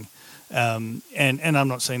anything. And I'm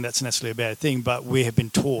not saying that's necessarily a bad thing, but we have been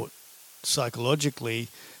taught psychologically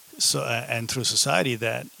and through society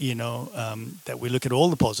that, that we look at all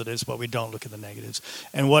the positives, but we don't look at the negatives.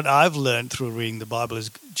 And what I've learned through reading the Bible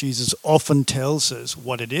is Jesus often tells us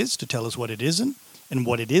what it is to tell us what it isn't, and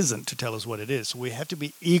what it isn't to tell us what it is. So we have to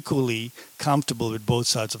be equally comfortable with both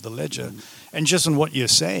sides of the ledger. And just on what you're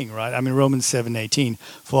saying, right? I mean, Romans 7:18,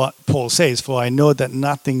 for Paul says, "For I know that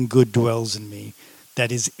nothing good dwells in me, that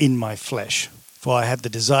is in my flesh. For I have the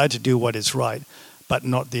desire to do what is right, but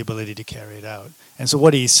not the ability to carry it out." And so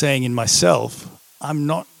what he's saying, in myself, I'm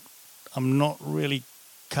not really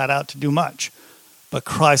cut out to do much. But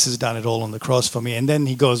Christ has done it all on the cross for me. And then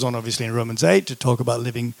he goes on, obviously, in Romans 8 to talk about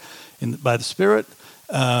living by the Spirit.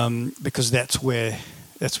 Because that's where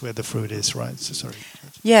the fruit is, right? So sorry.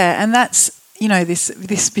 Yeah, and that's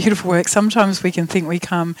this beautiful work. Sometimes we can think we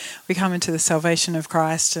come into the salvation of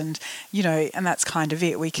Christ, and and that's kind of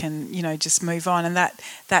it. We can just move on, and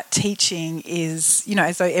that teaching is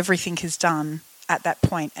as though everything is done at that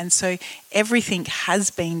point. And so everything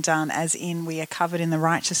has been done, as in we are covered in the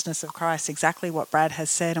righteousness of Christ, exactly what Brad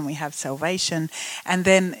has said, and we have salvation. And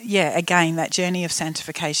then, again, that journey of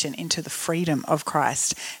sanctification into the freedom of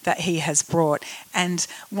Christ that he has brought. And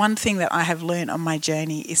one thing that I have learned on my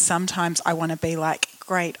journey is sometimes I want to be like,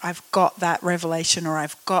 great, I've got that revelation, or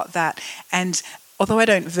I've got that. And although I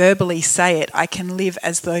don't verbally say it, I can live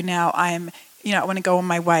as though now I am I want to go on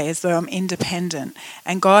my way, as though I'm independent.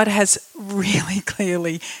 And God has really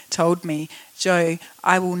clearly told me, Joe,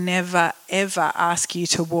 I will never, ever ask you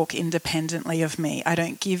to walk independently of me. I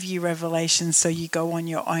don't give you revelation so you go on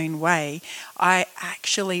your own way. I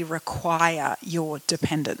actually require your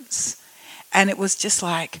dependence. And it was just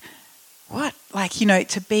like, what? Like,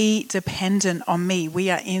 to be dependent on me. We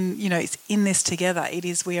are it's in this together.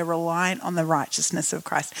 We are reliant on the righteousness of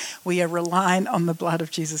Christ. We are reliant on the blood of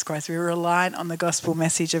Jesus Christ. We are reliant on the gospel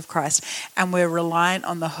message of Christ. And we're reliant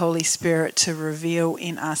on the Holy Spirit to reveal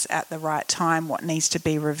in us at the right time what needs to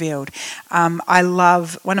be revealed. I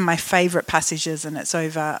love, one of my favourite passages, and it's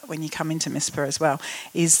over when you come into Mizpah as well,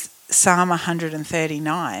 is Psalm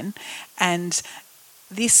 139. And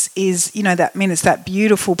this is, it's that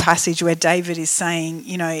beautiful passage where David is saying,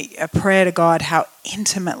 a prayer to God, how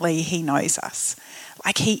intimately he knows us.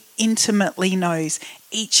 Like he intimately knows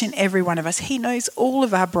each and every one of us. He knows all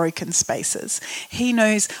of our broken spaces. He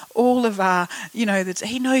knows all of our, he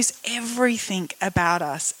knows everything about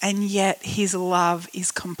us, and yet his love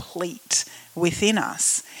is complete within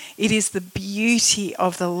us. It is the beauty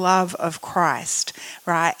of the love of Christ,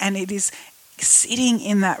 right? And it is sitting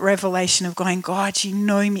in that revelation of going, God, you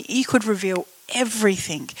know me. You could reveal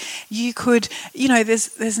everything. You could,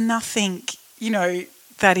 there's nothing,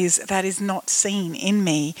 that is not seen in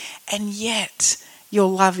me, and yet your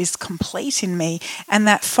love is complete in me. And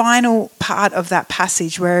that final part of that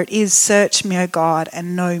passage where it is, search me, O God,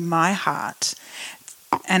 and know my heart.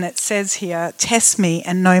 And it says here, test me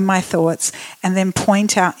and know my thoughts, and then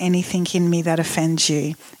point out anything in me that offends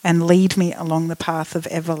you, and lead me along the path of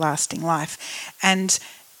everlasting life. And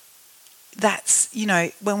that's,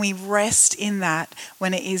 when we rest in that,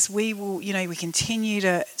 when it is, we will, we continue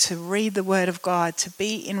to read the Word of God, to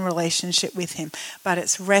be in relationship with Him, but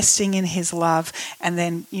it's resting in His love, and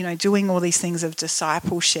then, doing all these things of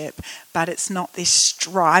discipleship, but it's not this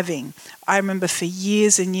striving. I remember for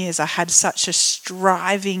years and years I had such a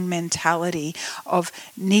striving mentality of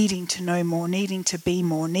needing to know more, needing to be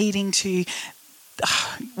more, needing to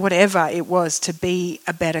whatever it was to be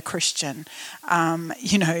a better Christian,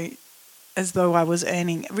 as though I was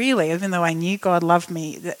earning, really, even though I knew God loved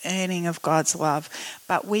me, the earning of God's love.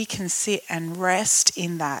 But we can sit and rest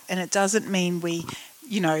in that. And it doesn't mean we,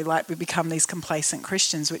 we become these complacent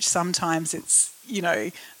Christians, which sometimes it's,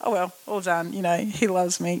 oh well, all done, He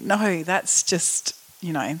loves me. No, that's just,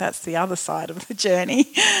 that's the other side of the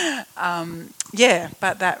journey.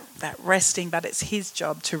 But that resting, but it's His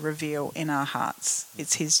job to reveal in our hearts.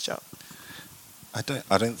 It's His job. I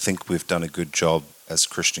don't think we've done a good job as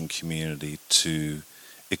Christian community to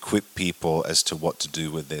equip people as to what to do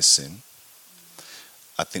with their sin.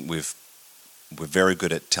 I think we're very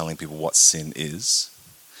good at telling people what sin is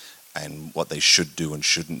and what they should do and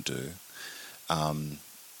shouldn't do.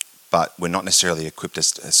 But we're not necessarily equipped as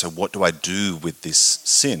so what do I do with this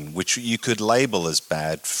sin, which you could label as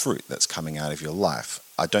bad fruit that's coming out of your life.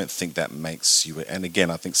 I don't think that makes you, and again,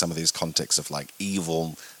 I think some of these contexts of like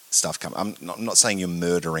evil stuff come. I'm not saying you're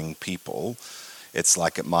murdering people. It's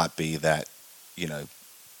like it might be that,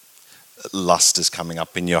 lust is coming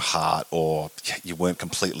up in your heart, or you weren't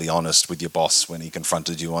completely honest with your boss when he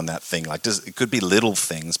confronted you on that thing. Like, it could be little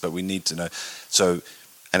things, but we need to know. So,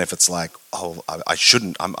 and if it's like, oh, I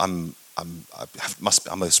shouldn't. I'm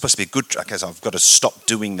supposed to be a good. Okay, so I've got to stop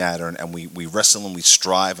doing that, and we wrestle and we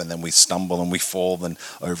strive, and then we stumble and we fall, and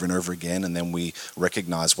over again, and then we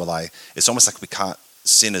recognize, it's almost like we can't.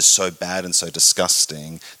 Sin is so bad and so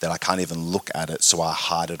disgusting that I can't even look at it, so I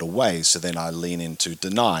hide it away. So then I lean into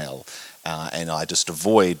denial, and I just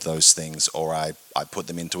avoid those things, or I put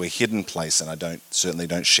them into a hidden place, and I certainly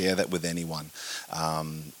don't share that with anyone.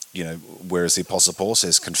 Whereas the Apostle Paul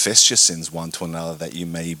says, confess your sins one to another that you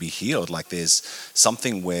may be healed. Like there's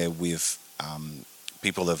something where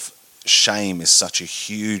people have. Shame is such a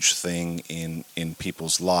huge thing in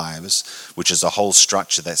people's lives, which is a whole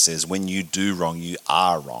structure that says when you do wrong, you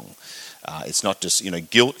are wrong. It's not just,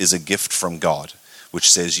 guilt is a gift from God, which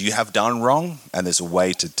says you have done wrong and there's a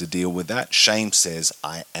way to deal with that. Shame says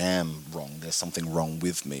I am wrong. There's something wrong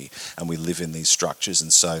with me, and we live in these structures.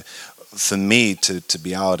 And so for me to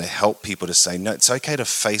be able to help people to say, no, it's okay to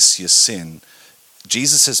face your sin.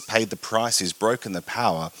 Jesus has paid the price. He's broken the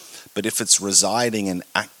power. But if it's residing and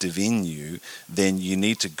active in you, then you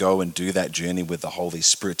need to go and do that journey with the Holy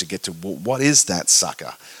Spirit to get to what is that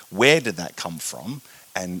sucker? Where did that come from?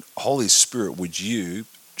 And Holy Spirit, would you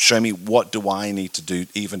show me what do I need to do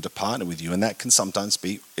even to partner with you? And that can sometimes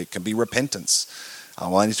be repentance.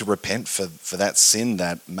 I need to repent for that sin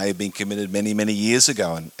that may have been committed many, many years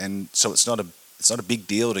ago. And so it's not a big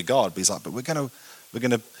deal to God. But He's like, but we're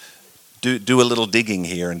gonna do a little digging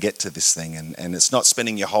here and get to this thing, and it's not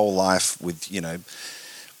spending your whole life with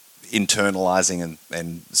internalizing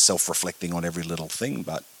and self-reflecting on every little thing,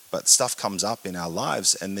 but stuff comes up in our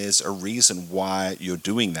lives, and there's a reason why you're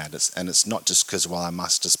doing that. It's not just because I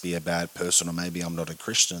must just be a bad person, or maybe I'm not a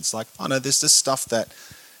Christian. It's like, oh no, there's this stuff that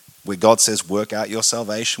where God says, work out your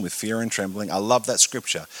salvation with fear and trembling. I love that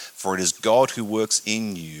scripture. For it is God who works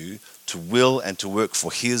in you to will and to work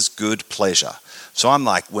for His good pleasure. So I'm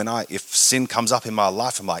like, if sin comes up in my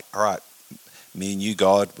life, I'm like, all right, me and you,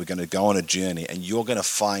 God, we're going to go on a journey, and you're going to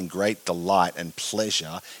find great delight and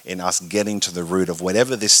pleasure in us getting to the root of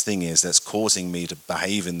whatever this thing is that's causing me to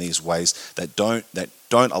behave in these ways that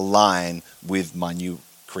don't align with my new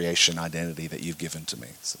creation identity that you've given to me.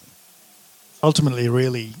 So. ultimately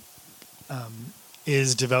really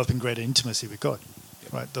is developing greater intimacy with God,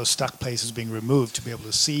 right? Those stuck places being removed to be able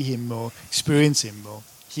to see Him more, experience Him more,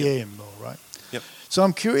 hear Him more, right? Yep. So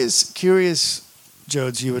I'm curious,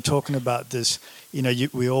 Jodes, you were talking about this,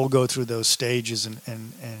 we all go through those stages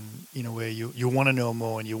and where you want to know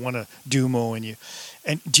more and you want to do more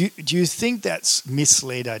and do you think that's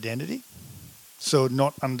misled identity? So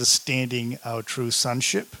not understanding our true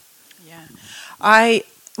sonship? Yeah.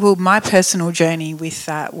 My personal journey with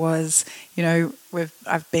that was,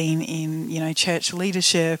 I've been in, church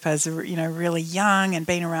leadership as really young and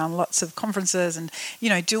been around lots of conferences and,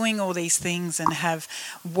 doing all these things and have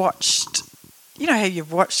watched, how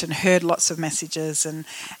you've watched and heard lots of messages and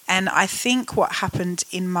I think what happened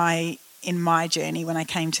in my journey when I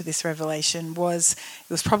came to this revelation was it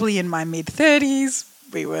was probably in my mid-30s.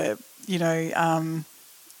 We were,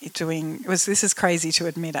 this is crazy to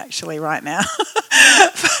admit actually right now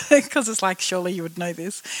because it's like surely you would know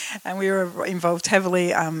this, and we were involved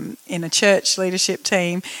heavily in a church leadership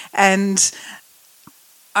team, and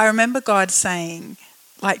I remember God saying,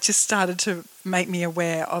 just started to make me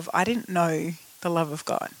aware of I didn't know the love of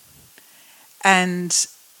God, and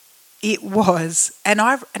it was, and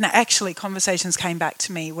actually conversations came back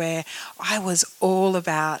to me where I was all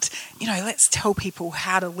about, let's tell people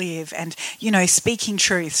how to live and, speaking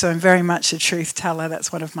truth. So I'm very much a truth teller.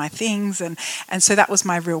 That's one of my things. And so that was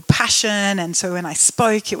my real passion. And so when I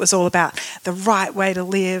spoke, it was all about the right way to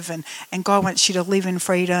live and God wants you to live in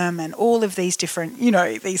freedom and all of these different,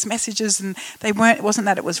 these messages. And it wasn't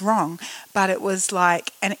that it was wrong, but it was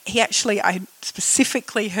like, and I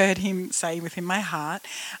specifically heard him say within my heart,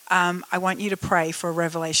 I want you to pray for a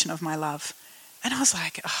revelation of my love. And I was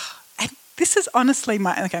like, oh, and this is honestly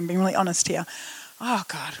I'm being really honest here. Oh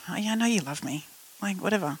God, I know you love me.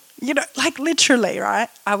 Whatever. Literally, right?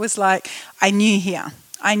 I was like, I knew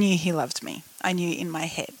he loved me. I knew in my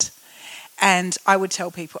head. And I would tell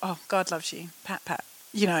people, oh, God loves you. Pat, pat.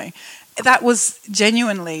 That was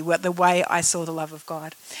genuinely the way I saw the love of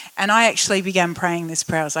God. And I actually began praying this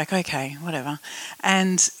prayer. I was like, okay, whatever.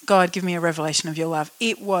 And God, give me a revelation of your love.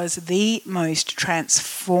 It was the most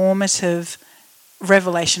transformative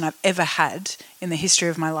revelation I've ever had in the history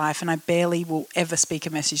of my life. And I barely will ever speak a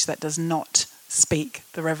message that does not speak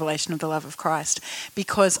the revelation of the love of Christ.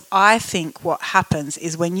 Because I think what happens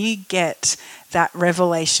is when you get that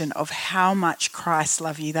revelation of how much Christ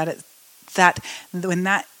loves you, when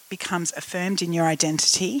that becomes affirmed in your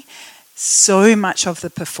identity, so much of the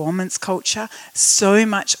performance culture, so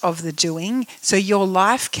much of the doing, so your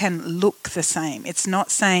life can look the same. It's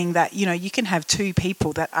not saying that, you can have two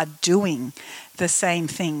people that are doing the same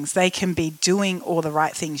things. They can be doing all the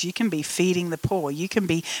right things. You can be feeding the poor. You can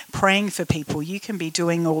be praying for people. You can be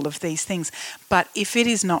doing all of these things. But if it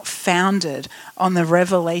is not founded on the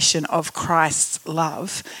revelation of Christ's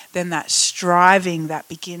love, then that striving that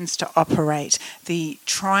begins to operate, the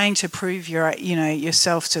trying to prove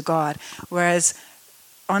yourself to God. Whereas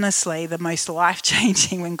honestly, the most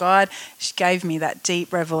life-changing, when God gave me that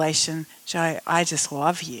deep revelation, Joe, I just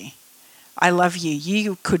love you. I love you.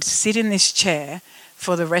 You could sit in this chair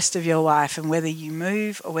for the rest of your life, and whether you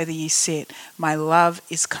move or whether you sit, my love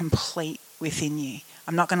is complete within you.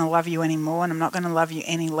 I'm not going to love you anymore, and I'm not going to love you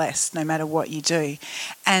any less, no matter what you do.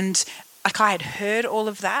 And I had heard all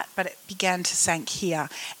of that, but it began to sink here,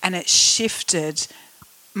 and it shifted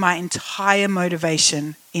my entire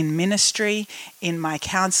motivation in ministry, in my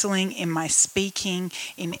counselling, in my speaking,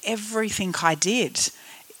 in everything I did.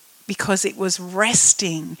 Because it was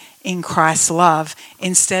resting in Christ's love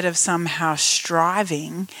instead of somehow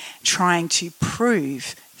striving, trying to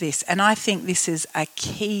prove this. And I think this is a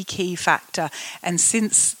key factor. And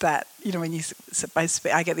since that, when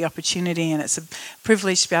I get the opportunity, and it's a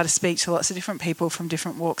privilege to be able to speak to lots of different people from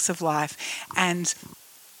different walks of life, and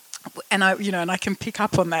I can pick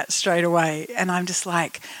up on that straight away. And I'm just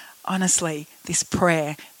like, honestly, this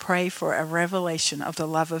pray for a revelation of the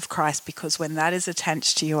love of Christ, because when that is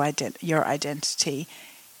attached to your identity,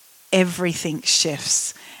 everything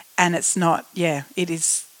shifts. And it's not, it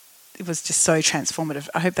was just so transformative.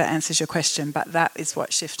 I hope that answers your question, but that is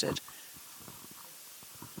what shifted.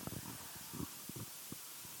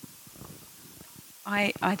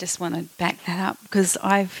 I just want to back that up, because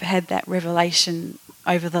I've had that revelation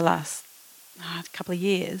over the last couple of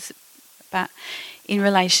years, but in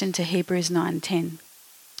relation to Hebrews 9:10,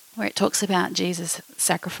 where it talks about Jesus'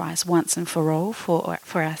 sacrifice once and for all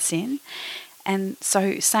for our sin. And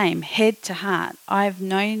so same, head to heart. I've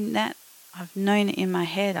known that. I've known it in my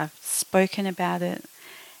head. I've spoken about it.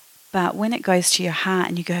 But when it goes to your heart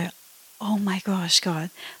and you go, oh my gosh,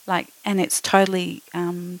 God, and it's totally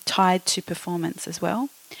tied to performance as well.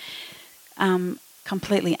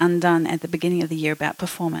 completely undone at the beginning of the year about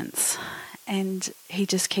performance. And he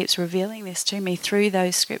just keeps revealing this to me through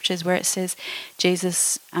those scriptures where it says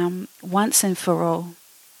Jesus, once and for all,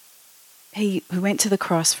 he went to the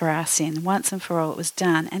cross for our sin. Once and for all it was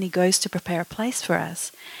done. And he goes to prepare a place for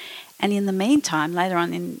us. And in the meantime, later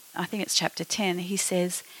on in, I think it's chapter 10, he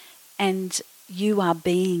says, and you are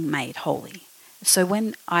being made holy. So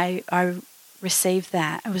when I received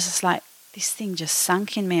that, it was just like, this thing just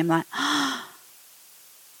sunk in me. I'm like,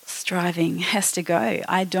 striving has to go.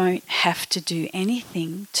 I don't have to do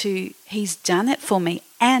anything he's done it for me.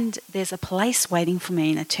 And there's a place waiting for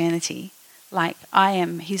me in eternity. Like I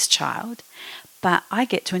am his child, but I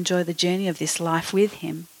get to enjoy the journey of this life with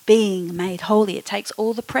him, being made holy. It takes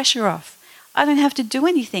all the pressure off. I don't have to do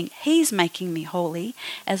anything. He's making me holy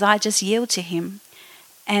as I just yield to him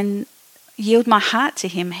and yield my heart to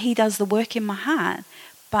him. He does the work in my heart,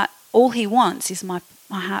 but all he wants is my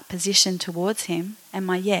heart position towards him and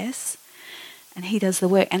my yes, and he does the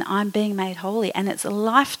work, and I'm being made holy, and it's a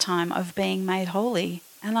lifetime of being made holy,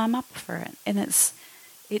 and I'm up for it. And it's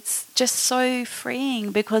just so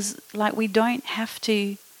freeing because like we don't have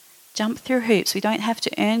to jump through hoops. We don't have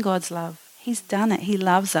to earn God's love. He's done it. He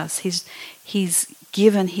loves us. He's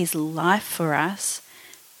given his life for us.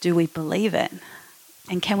 Do we believe it?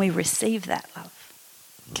 And can we receive that love?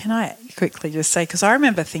 Can I quickly just say, because I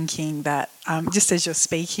remember thinking that just as you're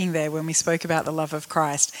speaking there, when we spoke about the love of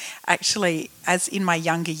Christ, actually, as in my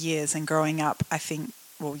younger years and growing up, I think,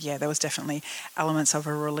 well, yeah, there was definitely elements of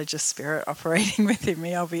a religious spirit operating within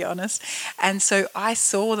me, I'll be honest. And so I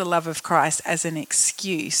saw the love of Christ as an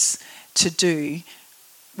excuse to do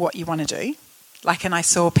what you want to do. Like, and I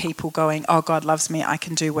saw people going, oh, God loves me, I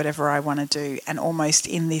can do whatever I want to do. And almost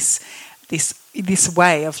in this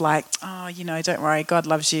way of like, oh, don't worry, God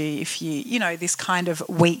loves you if you, this kind of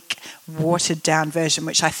weak, watered down version,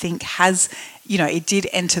 which I think has, it did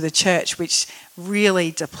enter the church, which really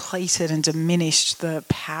depleted and diminished the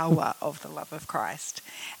power of the love of Christ.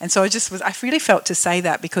 And so I really felt to say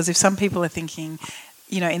that, because if some people are thinking,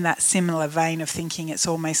 in that similar vein of thinking it's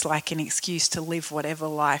almost like an excuse to live whatever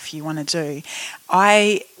life you want to do,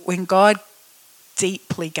 when God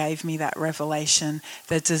deeply gave me that revelation,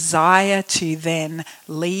 the desire to then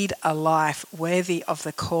lead a life worthy of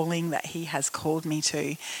the calling that he has called me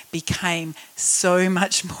to became so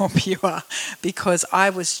much more pure, because I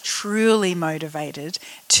was truly motivated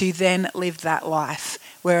to then live that life.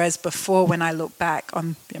 Whereas before, when I look back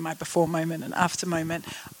on my before moment and after moment,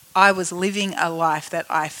 I was living a life that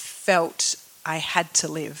I felt I had to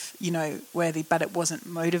live, worthy, but it wasn't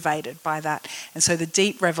motivated by that. And so the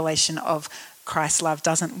deep revelation of Christ's love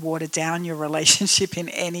doesn't water down your relationship in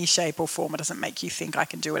any shape or form. It doesn't make you think I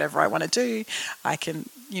can do whatever I want to do. I can,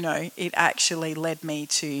 it actually led me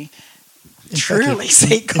to truly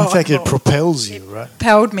seek God. In fact, it propels you, right? It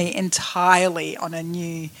propelled me entirely on a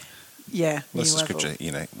new level. The scripture,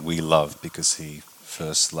 we love because he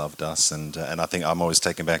first loved us, and I think I'm always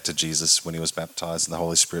taken back to Jesus when he was baptized and the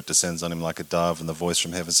Holy Spirit descends on him like a dove, and the voice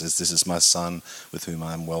from heaven says, "This is my son with whom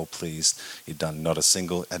I am well pleased." He'd done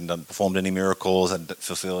hadn't performed any miracles, hadn't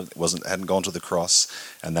fulfilled, hadn't gone to the cross,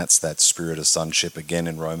 and that's that spirit of sonship again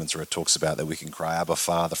in Romans, where it talks about that we can cry Abba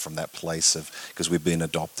Father from that place of, because we've been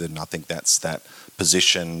adopted. And I think that's that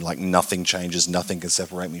position, like nothing changes, nothing can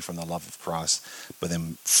separate me from the love of Christ. But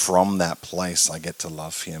then from that place, I get to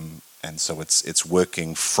love him. And so it's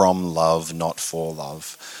working from love, not for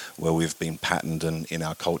love, where we've been patterned in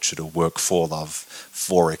our culture to work for love,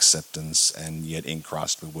 for acceptance, and yet in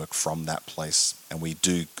Christ we work from that place. And we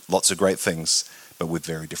do lots of great things, but with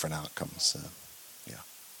very different outcomes. So, yeah.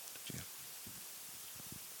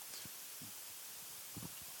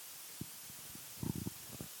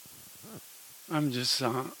 I'm just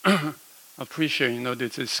appreciating the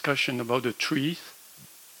discussion about the trees.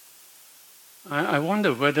 I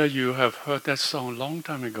wonder whether you have heard that song a long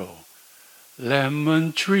time ago.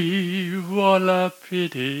 Lemon tree, what a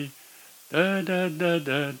pity. Da, da, da,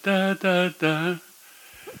 da, da, da, da.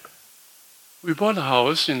 We bought a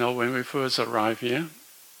house, when we first arrived here.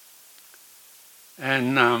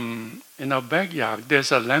 And in our backyard,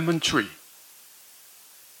 there's a lemon tree.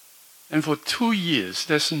 And for 2 years,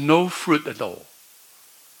 there's no fruit at all.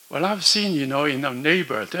 Well, I've seen, in our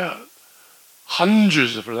neighbor, there are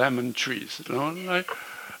hundreds of lemon trees, like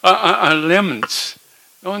lemons,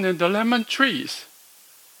 and the lemon trees.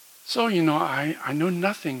 So, I know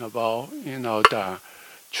nothing about, the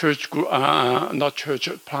church, not church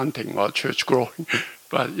planting or church growing,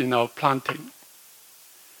 but, planting.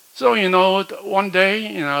 So, one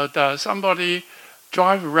day, somebody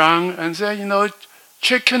drive around and say,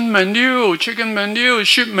 chicken manure, sheep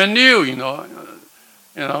manure,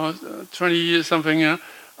 20 years something.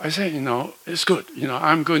 I say, it's good.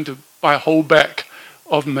 I'm going to buy a whole bag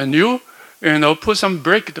of manure, put some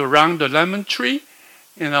brick around the lemon tree,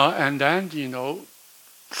 and then,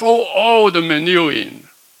 throw all the manure in.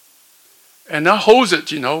 And I hose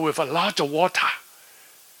it, with a lot of water.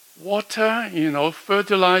 Water,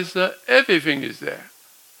 fertilizer, everything is there.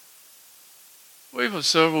 Wait for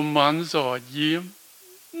several months or a year,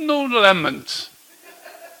 no lemons.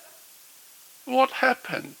 What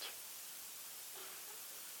happened?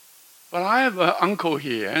 But I have an uncle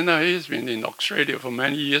here, and he's been in Australia for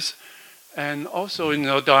many years. And also,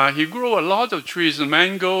 he grew a lot of trees,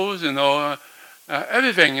 mangoes,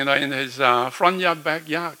 everything, in his front yard,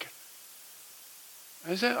 backyard.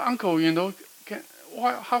 I said, Uncle,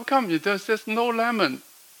 how come there's no lemon?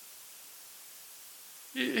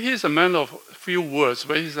 He's a man of few words,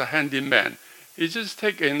 but he's a handyman. He just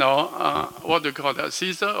take, what do you call that,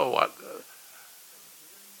 scissor or what?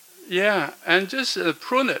 Yeah, and just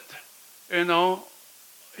prune it.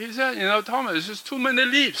 He said, Thomas, it's just too many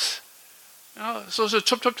leaves. So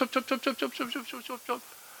chop, chop, chop, chop, chop, chop, chop, chop, chop, chop, chop, chop.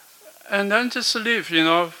 And then just leave,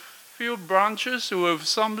 few branches with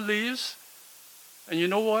some leaves. And you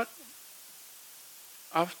know what?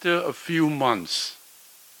 After a few months,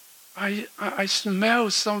 I smell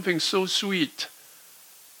something so sweet.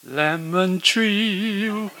 Lemon tree,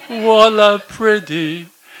 what a pretty.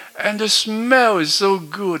 And the smell is so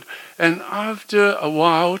good. And after a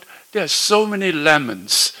while, there are so many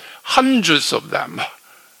lemons, hundreds of them.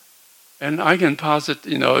 And I can pass it,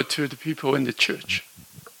 to the people in the church.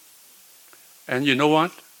 And you know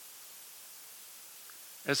what?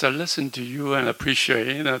 As I listen to you and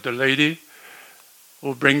appreciate, the lady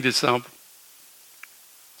who bring this up,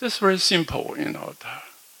 just very simple,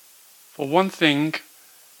 For one thing,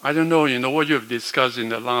 I don't know, what you've discussed in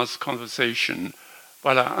the last conversation,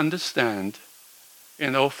 but I understand,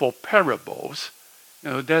 for parables,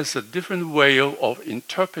 there's a different way of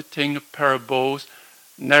interpreting parables,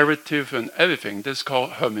 narrative, and everything. That's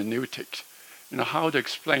called hermeneutics, how to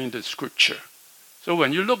explain the scripture. So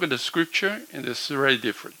when you look at the scripture, it's very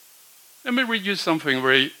different. Let me read you something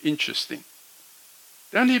very interesting.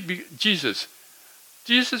 Then Jesus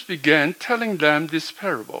began telling them this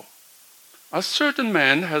parable. A certain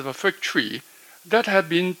man had a fig tree that had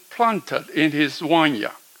been planted in his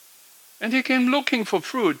vineyard, and he came looking for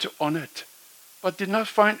fruit on it, but did not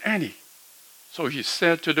find any. So he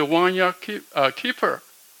said to the vineyard keeper,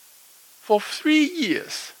 for 3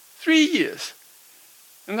 years,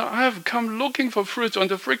 and I have come looking for fruit on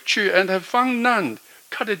the fig tree and have found none.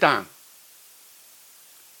 Cut it down.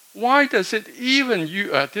 Why does it even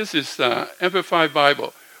this is Amplified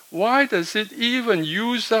Bible. Why does it even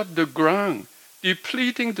use up the ground,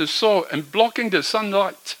 depleting the soil and blocking the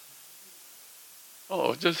sunlight?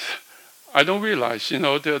 I don't realize,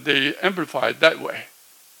 that they amplify it that way,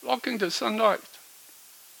 blocking the sunlight.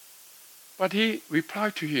 But he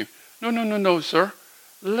replied to him, no, sir.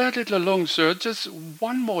 Let it alone, sir, just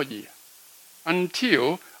 1 more year,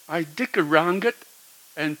 until I dig around it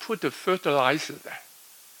and put the fertilizer there.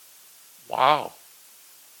 Wow.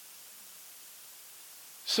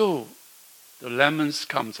 So the lemons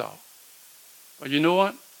comes out. But you know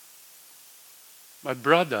what? My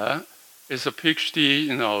brother is a PhD,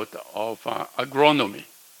 of agronomy.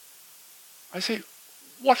 I say,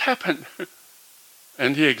 what happened?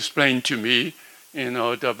 And he explained to me,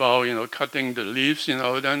 about, cutting the leaves,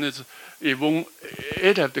 then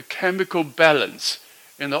it have the chemical balance,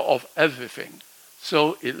 of everything.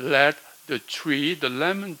 So it let the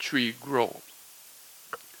lemon tree grow.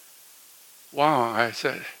 Wow, I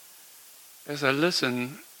said, as I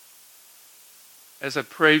listen, as I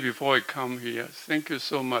pray before I come here, thank you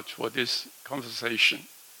so much for this conversation.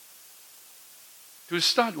 To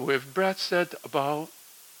start with, Brad said about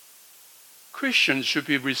Christians should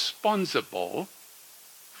be responsible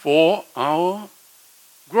for our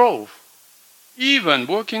growth, even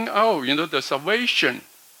working out, the salvation.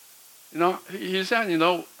 He said,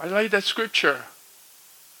 I like that scripture.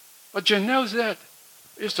 But Janelle said,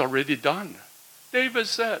 it's already done. David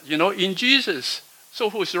said, in Jesus, so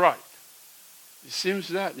who's right? It seems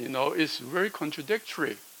that, it's very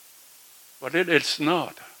contradictory. But it is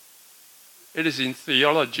not. It is in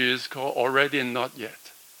theology, it's called already and not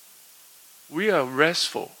yet. We are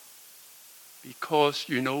restful because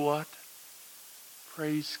you know what?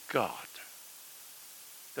 Praise God.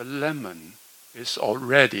 The lemon is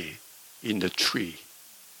already in the tree.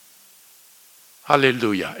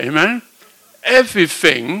 Hallelujah. Amen?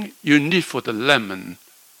 Everything you need for the lemon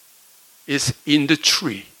is in the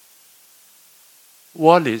tree.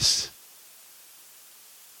 What is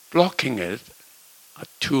blocking it are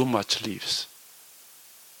too much leaves.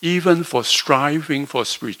 even for striving for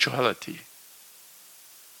spirituality.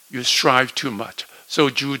 You strive too much. So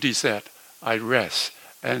Judy said, I rest,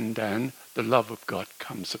 and then the love of God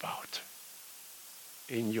comes about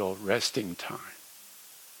in your resting time.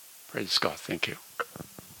 Praise God. Thank you.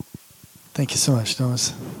 Thank you so much,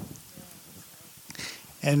 Thomas.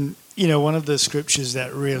 And, you know, one of the scriptures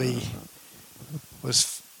that really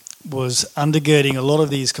was undergirding a lot of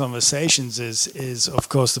these conversations is of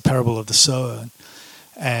course, the parable of the sower.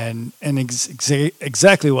 And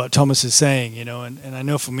exactly what Thomas is saying, you know, and I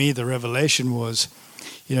know for me the revelation was,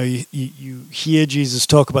 you know, you hear Jesus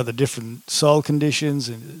talk about the different soil conditions,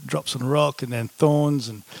 and drops on rock, and then thorns,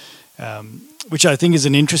 and which I think is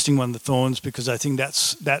an interesting one, the thorns, because I think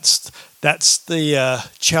that's the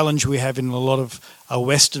challenge we have in a lot of our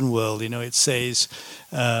Western world. You know, it says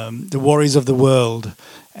the worries of the world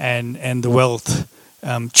and the wealth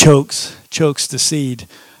chokes the seed.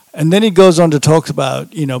 And then it goes on to talk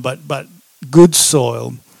about, you know, but good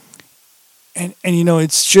soil. And you know,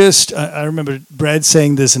 it's just, I remember Brad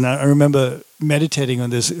saying this, and I remember meditating on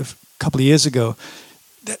this a couple of years ago.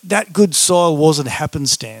 That good soil wasn't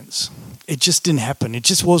happenstance. It just didn't happen. It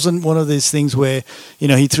just wasn't one of these things where, you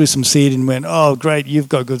know, he threw some seed and went, oh, great, you've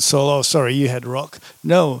got good soil. Oh, sorry, you had rock.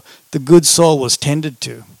 No, the good soil was tended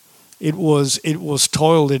to. It was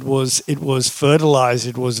toiled. It was fertilized.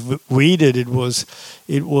 It was weeded. It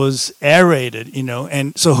was aerated. You know,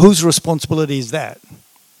 and so whose responsibility is that?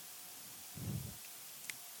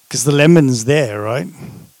 Because the lemon's there, right?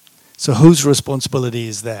 So whose responsibility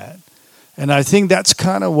is that? And I think that's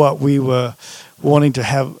kind of what we were wanting to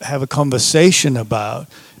have a conversation about,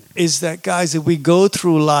 is that, guys, if we go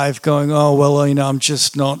through life going, oh, well, you know, I'm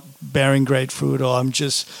just not bearing great fruit, or I'm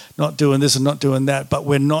just not doing this and not doing that, but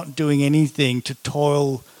we're not doing anything to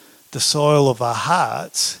toil the soil of our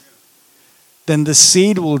hearts, then the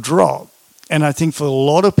seed will drop. And I think for a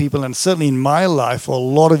lot of people, and certainly in my life, for a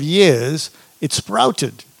lot of years, it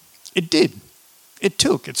sprouted. It did. It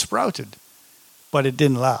sprouted. But it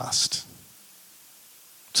didn't last.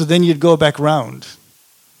 So then you'd go back round,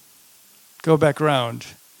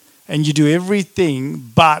 and you do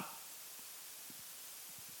everything but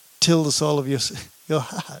till the soul of your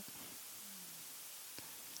heart.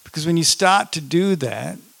 Because when you start to do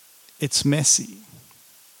that, it's messy.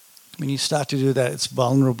 When you start to do that, it's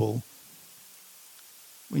vulnerable.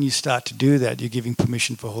 When you start to do that, you're giving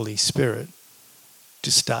permission for Holy Spirit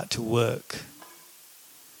to start to work.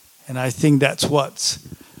 And I think that's what's,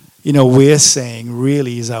 you know, we're saying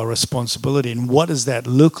really is our responsibility. And what does that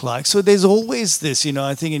look like? So there's always this, you know,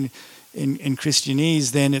 I think in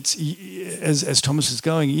Christianese, then it's, as Thomas is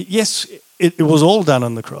going, yes, it was all done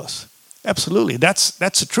on the cross. Absolutely. That's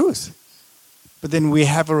the truth. But then we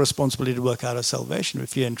have a responsibility to work out our salvation with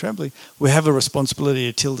fear and trembling. We have a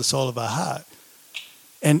responsibility to till the soul of our heart.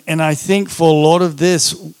 And I think for a lot of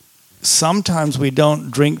this, sometimes we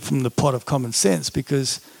don't drink from the pot of common sense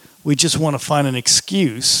because we just want to find an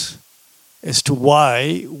excuse as to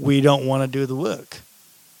why we don't want to do the work.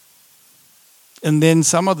 And then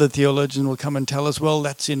some other theologian will come and tell us, well,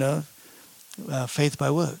 that's, you know, faith by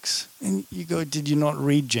works. And you go, did you not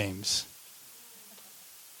read James?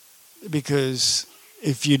 Because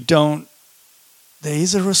if you don't, there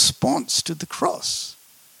is a response to the cross.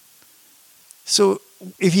 So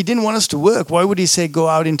if he didn't want us to work, why would he say go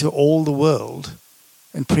out into all the world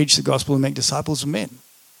and preach the gospel and make disciples of men?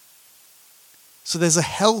 So there's a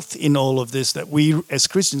health in all of this that we as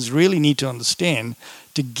Christians really need to understand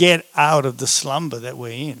to get out of the slumber that we're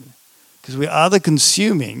in. Because we're either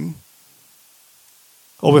consuming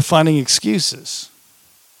or we're finding excuses.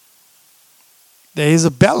 There is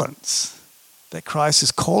a balance that Christ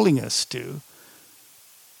is calling us to.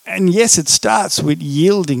 And yes, it starts with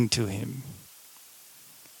yielding to him.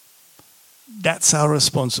 That's our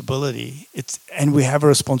responsibility. And we have a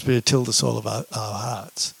responsibility to till the soul of our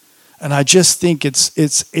hearts. And I just think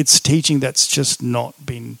it's teaching that's just not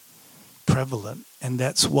been prevalent. And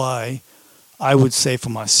that's why I would say for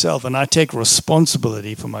myself, and I take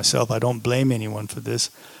responsibility for myself, I don't blame anyone for this,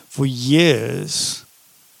 for years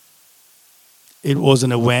it was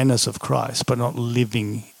an awareness of Christ, but not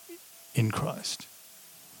living in Christ.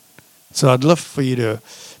 So I'd love for you to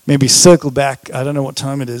maybe circle back, I don't know what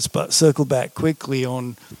time it is, but circle back quickly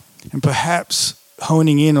on, and perhaps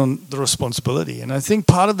honing in on the responsibility. And I think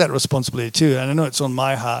part of that responsibility too, and I know it's on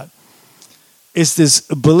my heart, is this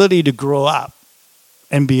ability to grow up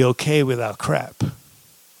and be okay with our crap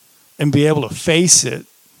and be able to face it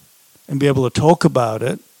and be able to talk about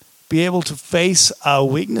it, be able to face our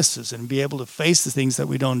weaknesses and be able to face the things that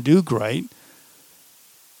we don't do great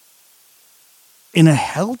in a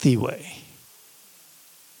healthy way.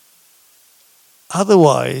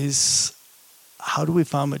 otherwise, how do we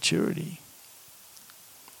find maturity?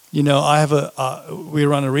 You know, we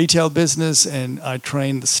run a retail business, and I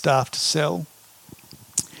train the staff to sell.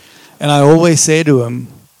 And I always say to them,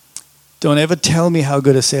 don't ever tell me how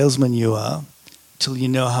good a salesman you are till you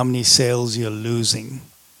know how many sales you're losing.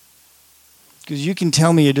 Because you can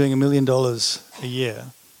tell me you're doing $1 million a year,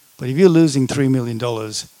 but if you're losing $3 million,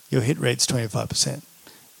 your hit rate's 25%.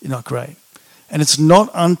 You're not great. And it's not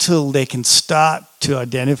until they can start to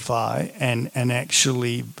identify and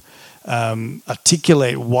actually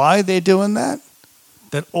articulate why they're doing that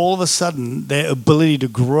all of a sudden their ability to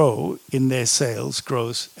grow in their sales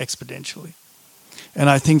grows exponentially. And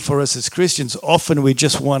I think for us as Christians, often we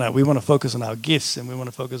want to focus on our gifts, and we want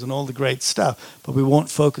to focus on all the great stuff, but we won't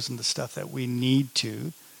focus on the stuff that we need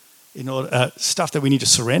to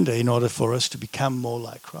surrender in order for us to become more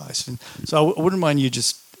like Christ. And so I wouldn't mind you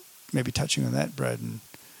just maybe touching on that, Brad, and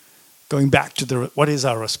going back to what is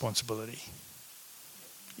our responsibility,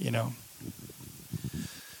 you know?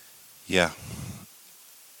 Yeah.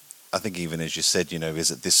 I think even as you said, you know,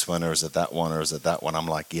 is it this one or is it that one or is it that one? I'm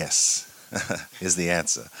like, yes, is the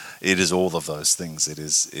answer. It is all of those things. It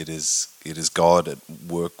is God at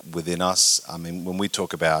work within us. I mean, when we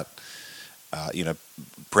talk about,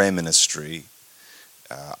 prayer ministry,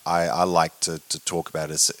 I like to talk about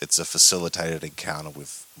it as it's a facilitated encounter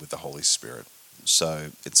with the Holy Spirit.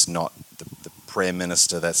 So it's not the prayer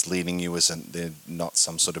minister that's leading you, they're not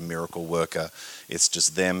some sort of miracle worker. It's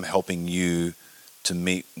just them helping you to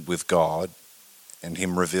meet with God and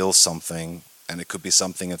Him reveal something. And it could be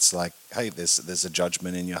something that's like, hey, there's a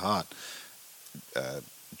judgment in your heart.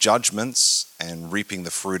 Judgments and reaping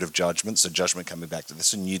the fruit of judgment. So judgment coming back to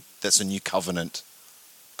that's a new covenant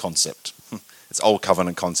concept. It's old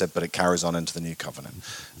covenant concept, but it carries on into the new covenant.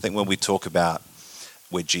 I think when we talk about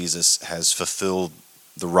where Jesus has fulfilled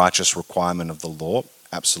the righteous requirement of the law,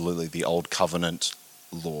 absolutely the old covenant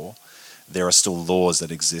law, there are still laws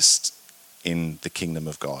that exist in the kingdom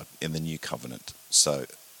of God, in the new covenant. So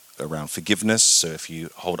around forgiveness, so if you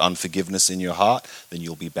hold unforgiveness in your heart, then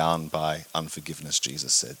you'll be bound by unforgiveness,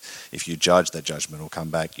 Jesus said. If you judge, that judgment will come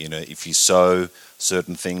back. You know, if you sow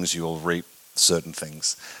certain things, you'll reap certain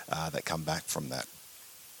things that come back from that.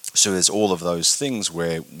 So there's all of those things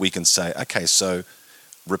where we can say, okay, so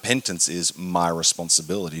repentance is my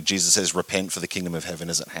responsibility. Jesus says, repent for the kingdom of heaven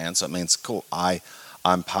is at hand. So it means, cool,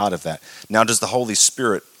 I'm part of that. Now, does the Holy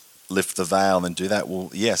Spirit lift the veil and do that?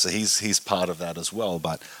 Well, yeah, so he's part of that as well,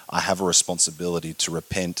 but I have a responsibility to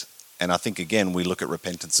repent. And I think, again, we look at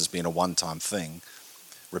repentance as being a one-time thing.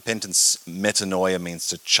 Repentance, metanoia, means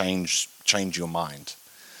to change your mind,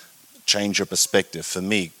 change your perspective. For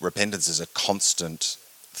me, repentance is a constant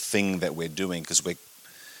thing that we're doing, because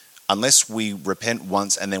unless we repent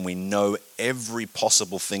once and then we know every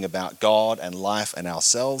possible thing about God and life and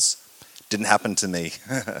ourselves. Didn't happen to me.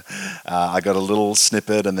 I got a little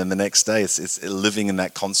snippet, and then the next day it's living in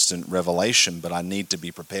that constant revelation, but I need to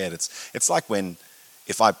be prepared. It's like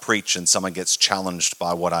if I preach and someone gets challenged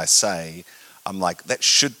by what I say, I'm like, that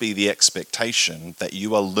should be the expectation, that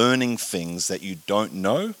you are learning things that you don't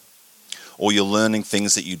know, or you're learning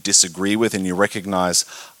things that you disagree with, and you recognize,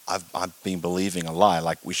 I've been believing a lie.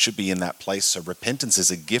 Like, we should be in that place. So repentance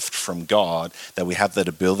is a gift from God, that we have that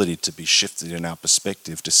ability to be shifted in our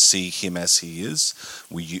perspective, to see Him as He is.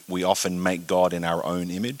 We often make God in our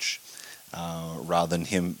own image, rather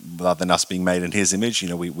than us being made in His image. You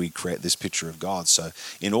know, we create this picture of God. So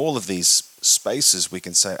in all of these spaces, we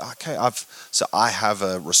can say, okay, I have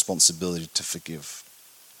a responsibility to forgive.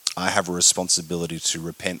 I have a responsibility to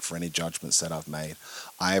repent for any judgments that I've made.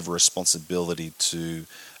 I have a responsibility to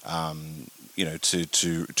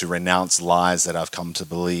renounce lies that I've come to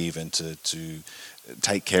believe, and to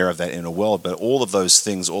take care of that inner world. But all of those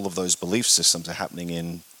things, all of those belief systems are happening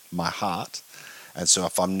in my heart. And so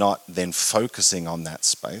if I'm not then focusing on that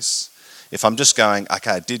space, if I'm just going,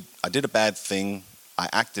 okay, I did a bad thing, I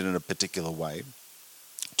acted in a particular way,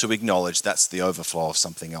 to acknowledge that's the overflow of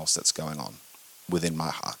something else that's going on within my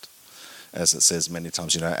heart. As it says many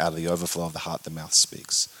times, out of the overflow of the heart, the mouth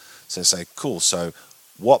speaks. So say, cool, so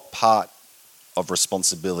what part of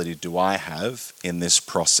responsibility do I have in this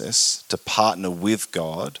process to partner with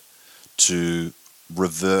God to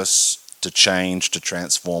reverse, to change, to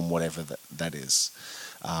transform, whatever that is?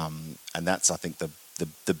 And that's, I think,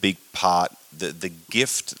 the big part, the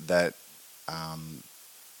gift that,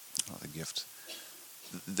 not the gift,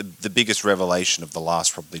 the biggest revelation of the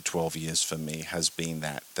last probably 12 years for me has been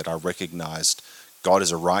that I recognized God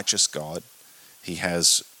is a righteous God. He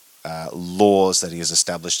has laws that He has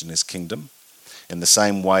established in His kingdom. In the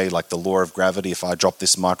same way, like the law of gravity, if I drop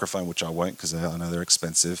this microphone, which I won't because I know they're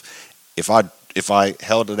expensive, if I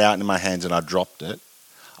held it out in my hands and I dropped it,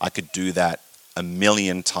 I could do that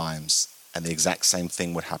 1,000,000 times and the exact same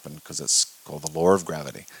thing would happen, because it's called the law of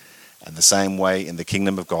gravity. And the same way in the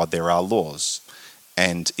kingdom of God, there are laws.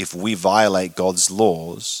 And if we violate God's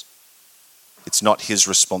laws, it's not his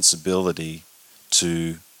responsibility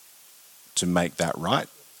to make that right.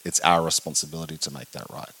 It's our responsibility to make that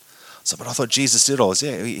right. So, but I thought Jesus did all this.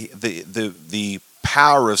 Yeah, the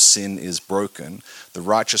power of sin is broken. The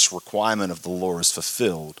righteous requirement of the law is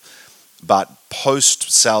fulfilled. But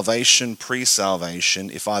post-salvation, pre-salvation,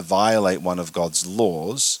 if I violate one of God's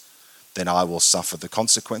laws, then I will suffer the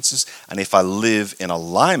consequences. And if I live in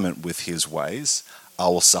alignment with his ways, I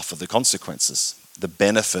will suffer the consequences, the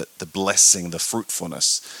benefit, the blessing, the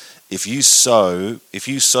fruitfulness. If you sow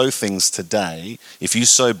things today, if you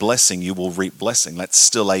sow blessing, you will reap blessing. That's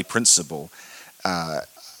still a principle.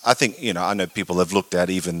 I think, I know people have looked at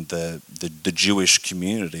even the Jewish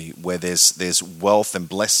community where there's wealth and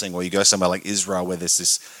blessing, or you go somewhere like Israel where there's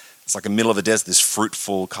this, it's like a middle of the desert, this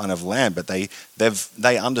fruitful kind of land, but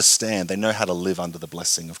they understand, they know how to live under the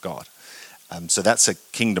blessing of God. So that's a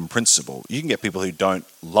kingdom principle. You can get people who don't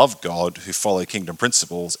love God, who follow kingdom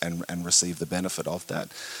principles and receive the benefit of that.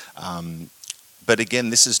 But again,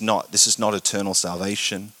 this is not eternal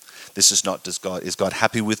salvation. This is not, is God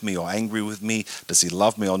happy with me or angry with me? Does he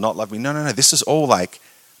love me or not love me? No. This is all like,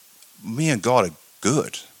 me and God are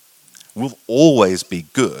good. We'll always be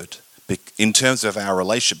good in terms of our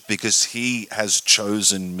relationship, because he has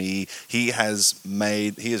chosen me. He has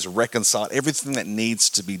reconciled everything that needs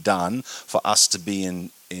to be done for us to be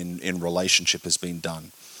in relationship has been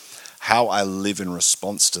done. How I live in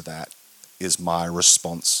response to that is my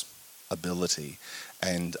responsibility.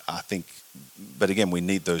 And I think, but again, we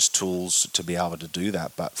need those tools to be able to do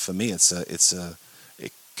that. But for me, it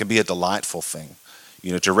can be a delightful thing.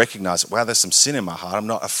 To recognize, wow, there's some sin in my heart. I'm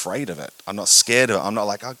not afraid of it. I'm not scared of it. I'm not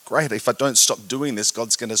like, oh, great, if I don't stop doing this,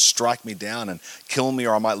 God's going to strike me down and kill me,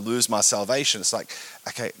 or I might lose my salvation. It's like,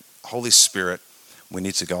 okay, Holy Spirit, we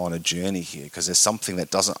need to go on a journey here, because there's something that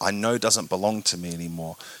doesn't belong to me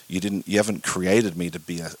anymore. You haven't created me to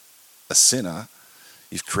be a sinner.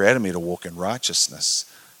 You've created me to walk in righteousness.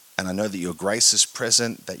 And I know that your grace is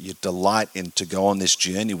present, that you delight in to go on this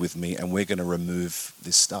journey with me, and we're going to remove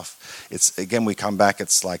this stuff. It's, again, we come back,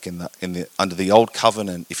 it's like under the old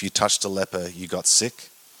covenant, if you touched a leper, you got sick.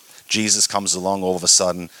 Jesus comes along, all of a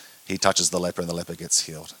sudden, he touches the leper and the leper gets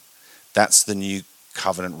healed. That's the new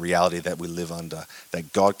covenant reality that we live under,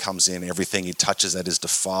 that God comes in, everything he touches that is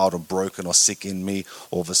defiled or broken or sick in me,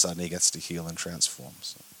 all of a sudden he gets to heal and transform.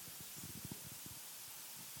 So.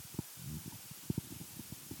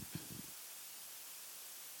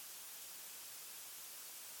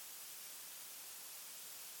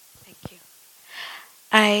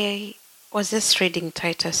 I was just reading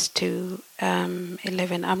Titus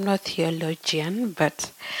 2:11. I'm not a theologian,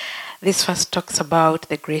 but this verse talks about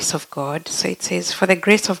the grace of God. So it says, "For the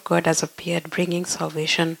grace of God has appeared, bringing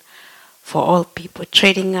salvation for all people,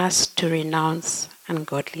 training us to renounce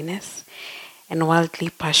ungodliness and worldly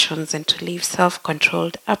passions, and to live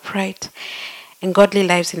self-controlled, upright, and godly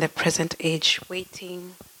lives in the present age,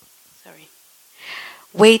 waiting,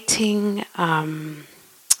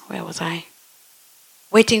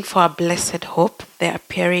 waiting for our blessed hope, the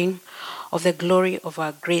appearing of the glory of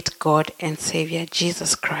our great God and Savior,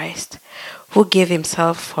 Jesus Christ, who gave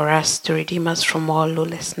himself for us to redeem us from all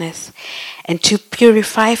lawlessness, and to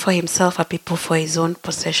purify for himself a people for his own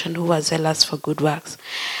possession, who are zealous for good works."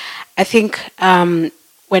 I think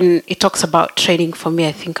when it talks about training, for me,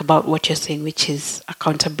 I think about what you're saying, which is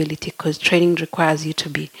accountability, because training requires you to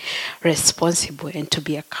be responsible and to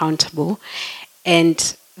be accountable.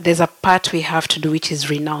 And there's a part we have to do, which is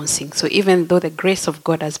renouncing. So even though the grace of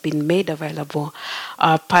God has been made available,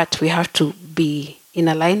 our part, we have to be in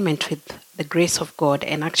alignment with the grace of God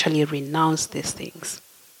and actually renounce these things.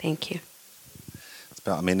 Thank you.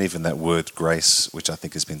 Even that word grace, which I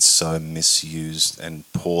think has been so misused and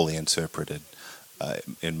poorly interpreted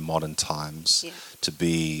in modern times, to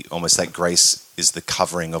be almost that grace is the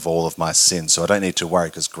covering of all of my sins. So I don't need to worry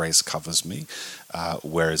because grace covers me.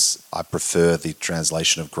 Whereas I prefer the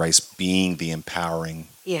translation of grace being the empowering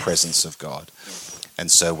presence of God.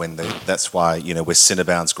 And so that's why, where sin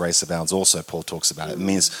abounds, grace abounds also, Paul talks about it. It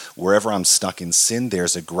means wherever I'm stuck in sin,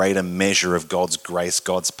 there's a greater measure of God's grace,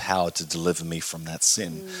 God's power to deliver me from that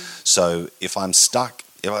sin. So if I'm stuck,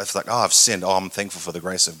 if it's like, I've sinned, I'm thankful for the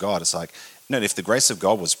grace of God. It's like, no, if the grace of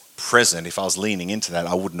God was present, if I was leaning into that,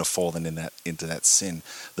 I wouldn't have fallen into that sin.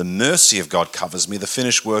 The mercy of God covers me, the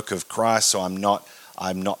finished work of Christ, so I'm not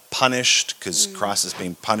I'm not punished because Christ has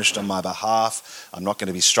been punished on my behalf. I'm not going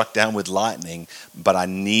to be struck down with lightning, but I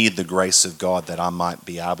need the grace of God that I might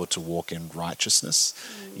be able to walk in righteousness.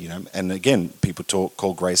 You know, and again, people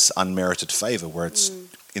call grace unmerited favor, where it's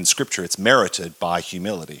in Scripture it's merited by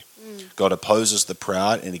humility. God opposes the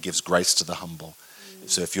proud and he gives grace to the humble.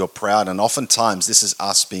 So if you're proud, and oftentimes this is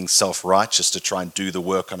us being self-righteous to try and do the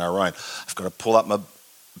work on our own. I've got to pull up my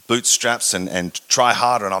bootstraps and try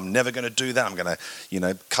harder, and I'm never going to do that. I'm going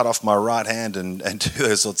to, cut off my right hand and do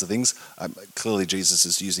those sorts of things. Clearly Jesus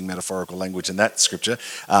is using metaphorical language in that scripture,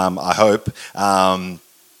 I hope.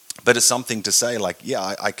 But it's something to say like,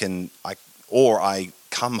 yeah, I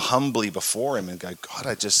come humbly before him and go, God,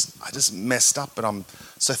 I just messed up, but I'm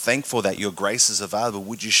so thankful that your grace is available.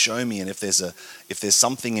 Would you show me? And if there's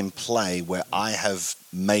something in play where I have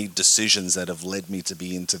made decisions that have led me to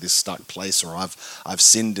be into this stuck place, or I've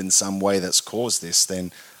sinned in some way that's caused this,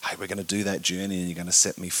 then hey, we're going to do that journey and you're going to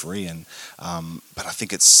set me free. And but I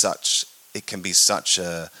think it can be such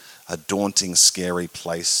a daunting, scary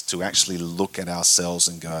place to actually look at ourselves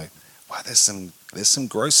and go, wow, there's some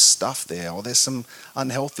gross stuff there, or there's some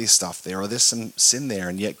unhealthy stuff there, or there's some sin there,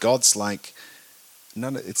 and yet God's like, no,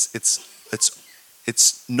 it's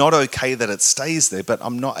not okay that it stays there, but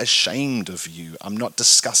I'm not ashamed of you. I'm not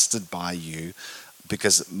disgusted by you,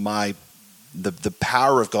 because the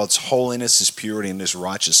power of God's holiness, His purity, and His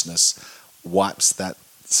righteousness wipes that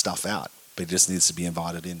stuff out. But it just needs to be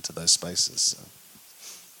invited into those spaces. So.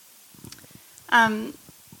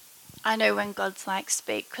 I know when God's like,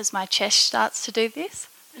 speak, because my chest starts to do this,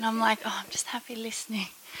 and I'm like, oh, I'm just happy listening.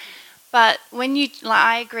 But when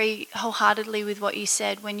I agree wholeheartedly with what you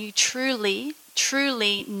said. When you truly,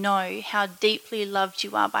 truly know how deeply loved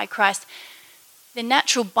you are by Christ, the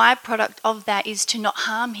natural byproduct of that is to not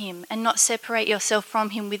harm him and not separate yourself from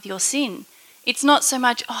him with your sin. It's not so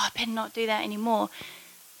much, oh, I better not do that anymore.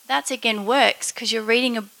 That's again works, because you're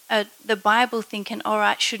reading the Bible thinking, all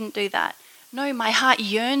right, shouldn't do that. No, my heart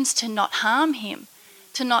yearns to not harm him,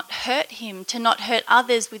 to not hurt him, to not hurt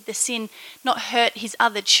others with the sin, not hurt his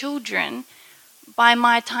other children by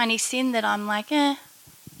my tiny sin that I'm like, so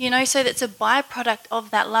that's a byproduct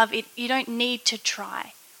of that love. You don't need to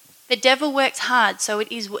try. The devil works hard, so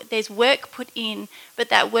there's work put in, but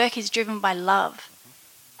that work is driven by love.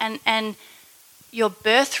 And your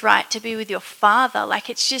birthright to be with your Father, like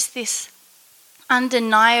it's just this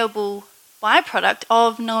undeniable byproduct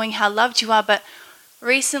of knowing how loved you are. But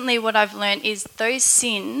recently what I've learned is those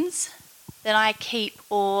sins that I keep,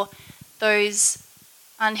 or those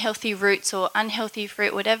unhealthy roots or unhealthy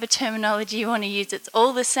fruit, whatever terminology you want to use, it's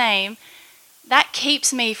all the same. That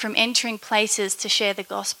keeps me from entering places to share the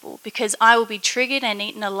gospel, because I will be triggered and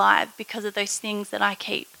eaten alive because of those things that I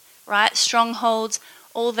keep, right? Strongholds,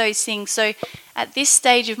 all those things. So at this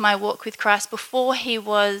stage of my walk with Christ, before he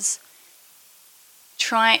was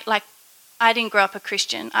I didn't grow up a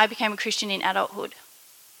Christian. I became a Christian in adulthood.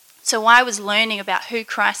 So I was learning about who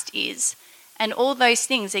Christ is. And all those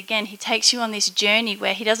things, again, he takes you on this journey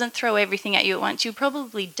where he doesn't throw everything at you at once. You'll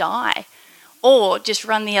probably die or just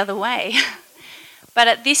run the other way. But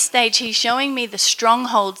at this stage, he's showing me the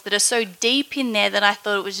strongholds that are so deep in there that I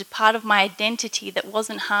thought it was just part of my identity that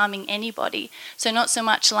wasn't harming anybody. So not so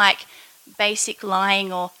much like basic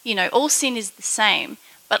lying or, all sin is the same.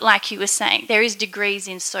 But like you were saying, there is degrees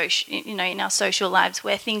in in our social lives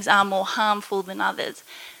where things are more harmful than others.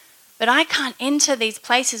 But I can't enter these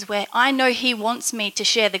places where I know he wants me to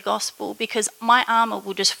share the gospel, because my armor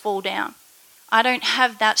will just fall down. I don't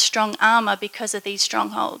have that strong armor because of these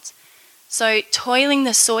strongholds. So toiling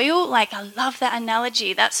the soil, I love that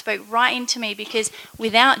analogy. That spoke right into me, because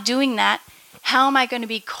without doing that, how am I going to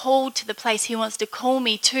be called to the place he wants to call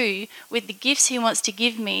me to with the gifts he wants to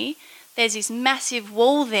give me? There's this massive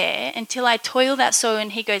wall there until I toil that soil,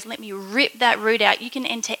 and he goes, let me rip that root out. You can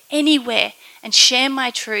enter anywhere and share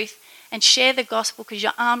my truth and share the gospel, because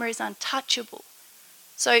your armor is untouchable.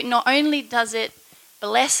 So not only does it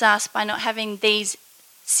bless us by not having these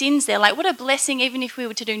sins there, what a blessing even if we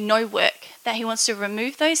were to do no work, that he wants to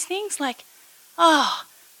remove those things.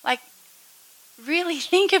 Really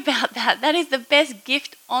think about that. That is the best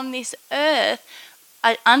gift on this earth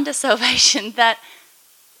under salvation, that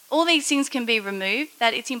all these things can be removed,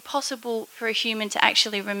 that it's impossible for a human to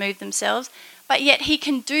actually remove themselves, but yet he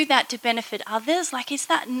can do that to benefit others. Is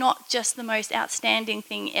that not just the most outstanding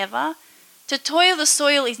thing ever? To toil the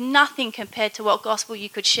soil is nothing compared to what gospel you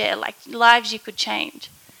could share, lives you could change.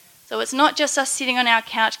 So it's not just us sitting on our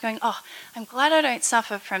couch going, oh, I'm glad I don't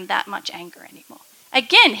suffer from that much anger anymore.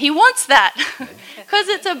 Again, he wants that because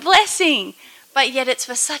it's a blessing, but yet it's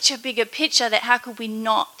for such a bigger picture that how could we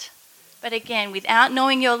not? But again, without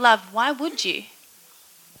knowing your love, why would you?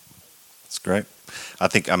 It's great.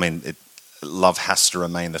 Love has to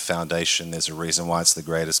remain the foundation. There's a reason why it's the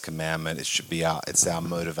greatest commandment. It should be it's our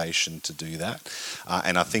motivation to do that.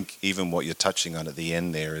 And I think even what you're touching on at the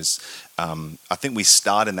end there is, I think we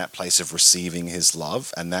start in that place of receiving His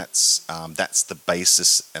love, and that's the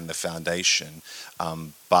basis and the foundation.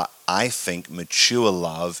 But I think mature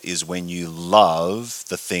love is when you love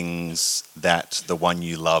the things that the one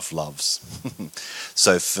you love loves.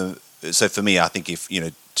 So for me, I think if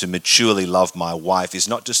to maturely love my wife is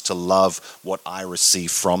not just to love what I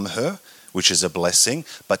receive from her, which is a blessing,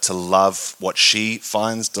 but to love what she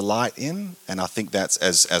finds delight in. And I think that's,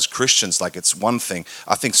 as Christians, like, it's one thing.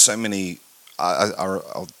 I think so many,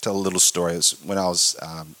 I'll tell a little story. It was when I was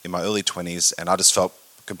in my early 20s, and I just felt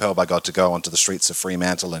compelled by God to go onto the streets of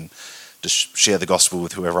Fremantle and just share the gospel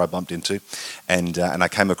with whoever I bumped into. And I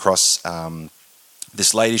came across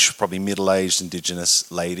this lady. She was probably middle-aged Indigenous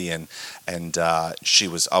lady, and I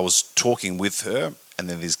was talking with her, and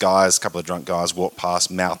then these guys, a couple of drunk guys, walked past,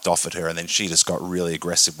 mouthed off at her, and then she just got really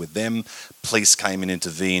aggressive with them. Police came and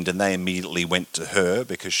intervened, and they immediately went to her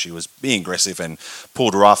because she was being aggressive and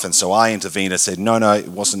pulled her off. And so I intervened and said, no, it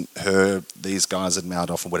wasn't her. These guys had mouthed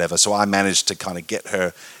off and whatever. So I managed to kind of get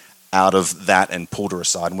her out of that and pulled her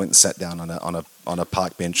aside and went and sat down on a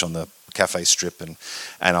park bench on the cafe strip, and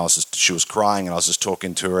she was crying, and I was just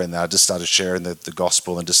talking to her, and I just started sharing the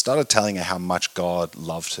gospel and just started telling her how much God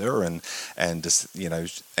loved her, and just,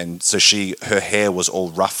 and so her hair was all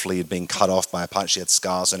roughly been cut off by a partner. She had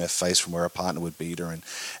scars on her face from where her partner would beat her,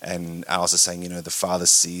 and I was just saying, the Father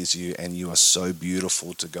sees you and you are so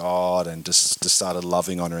beautiful to God, and just started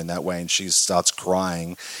loving on her in that way. And she starts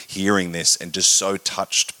crying hearing this, and just so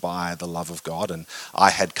touched by the love of God. And I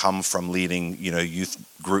had come from leading youth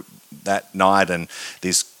group that night, and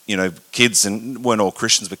these kids, and weren't all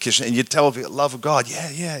Christians, but Christians, and you tell people, love of God,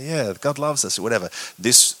 yeah, God loves us, or whatever.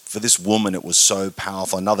 For this woman, it was so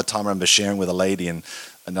powerful. Another time I remember sharing with a lady in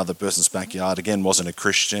another person's backyard, again, wasn't a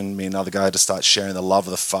Christian, me and another guy, to start sharing the love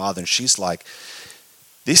of the Father, and she's like,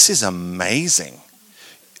 this is amazing.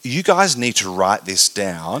 You guys need to write this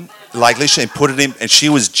down, like literally, and put it in. And she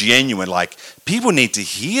was genuine, like, people need to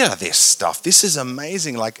hear this stuff. This is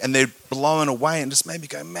amazing. Like, and they're blown away, and just made me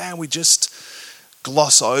go, man, we just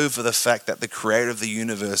gloss over the fact that the creator of the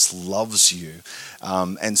universe loves you.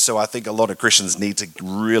 And so I think a lot of Christians need to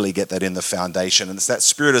really get that in the foundation. And it's that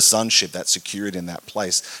spirit of sonship, that security in that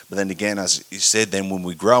place. But then again, as you said, then when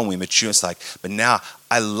we grow and we mature, it's like, but now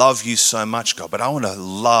I love you so much, God, but I want to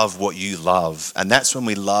love what you love. And that's when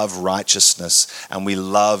we love righteousness, and we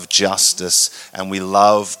love justice, and we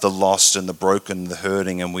love the lost and the broken, the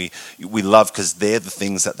hurting, and we love, because they're the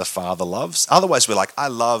things that the Father loves. Otherwise, we're like, I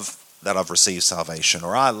love that I've received salvation,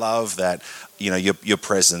 or I love that, your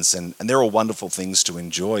presence, and they're all wonderful things to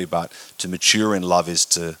enjoy, but to mature in love is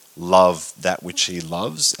to love that which He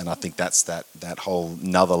loves. And I think that's that whole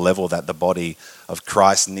another level that the body of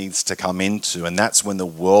Christ needs to come into, and that's when the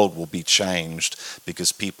world will be changed,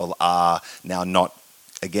 because people are now not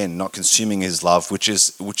consuming His love, which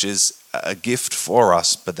is a gift for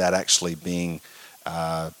us, but that actually being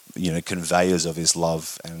conveyors of His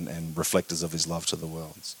love and reflectors of His love to the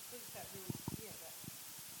world.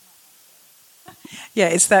 Yeah,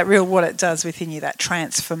 it's that real what it does within you, that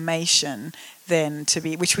transformation then to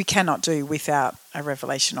be, which we cannot do without a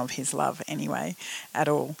revelation of His love anyway, at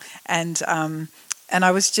all. And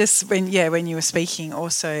I was just, when you were speaking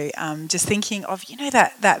also, just thinking of,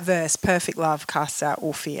 that verse, perfect love casts out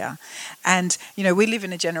all fear. And, we live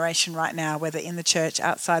in a generation right now, whether in the church,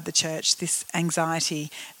 outside the church, this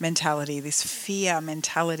anxiety mentality, this fear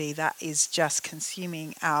mentality that is just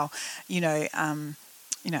consuming our,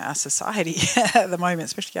 our society at the moment,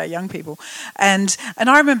 especially our young people. And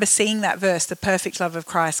I remember seeing that verse, the perfect love of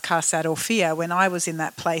Christ casts out all fear, when I was in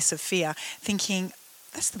that place of fear, thinking,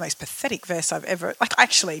 that's the most pathetic verse I've ever,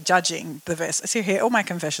 actually judging the verse. See here, all my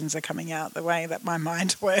confessions are coming out the way that my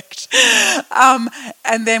mind worked.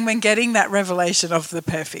 And then when getting that revelation of the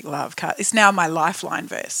perfect love, it's now my lifeline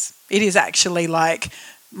verse. It is actually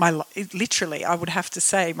literally, I would have to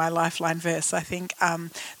say, my lifeline verse. I think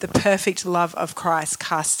the perfect love of Christ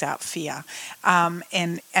casts out fear,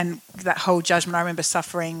 and that whole judgment. I remember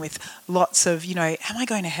suffering with lots of, am I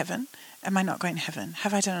going to heaven? Am I not going to heaven?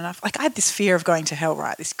 Have I done enough? I had this fear of going to hell,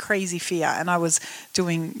 right? This crazy fear. And I was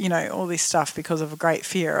doing, all this stuff because of a great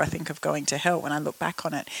fear, I think, of going to hell when I look back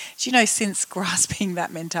on it. Do since grasping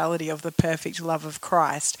that mentality of the perfect love of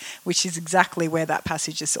Christ, which is exactly where that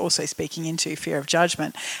passage is also speaking into, fear of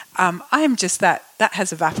judgment, I am just that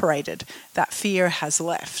has evaporated. That fear has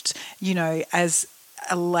left,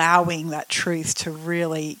 allowing that truth to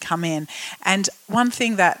really come in. And one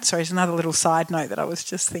thing that, sorry, it's another little side note that I was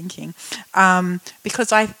just thinking,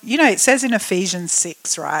 because it says in Ephesians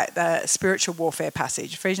 6, right, the spiritual warfare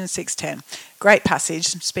passage, Ephesians 6:10, great passage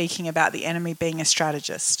speaking about the enemy being a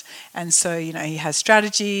strategist. And so, he has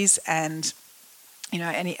strategies and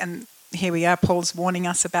here we are, Paul's warning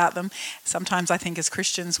us about them. Sometimes I think as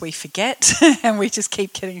Christians we forget and we just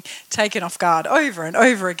keep getting taken off guard over and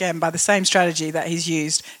over again by the same strategy that he's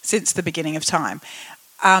used since the beginning of time.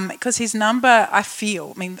 Because his number,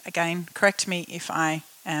 again, correct me if I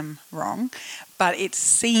am wrong, but it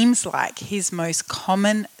seems like his most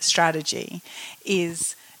common strategy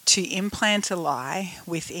is to implant a lie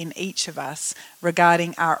within each of us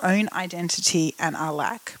regarding our own identity and our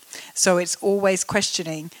lack. So it's always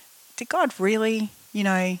questioning, did God really,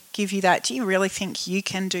 give you that? Do you really think you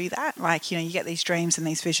can do that? Like, you get these dreams and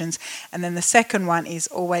these visions. And then the second one is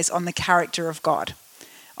always on the character of God,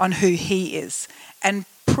 on who he is. And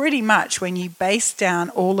pretty much when you base down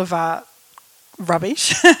all of our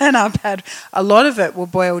rubbish and our bad, a lot of it will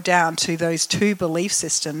boil down to those two belief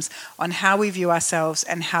systems on how we view ourselves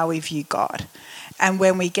and how we view God. And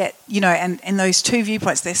when we get, and those two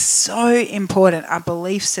viewpoints, they're so important, our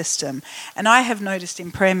belief system. And I have noticed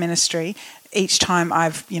in prayer ministry, each time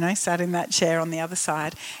I've, sat in that chair on the other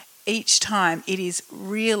side, each time it is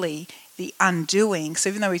really the undoing. So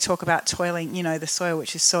even though we talk about toiling, the soil,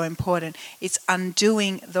 which is so important, it's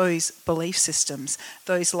undoing those belief systems,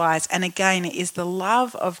 those lies. And again, it is the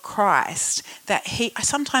love of Christ that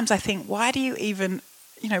sometimes I think, why do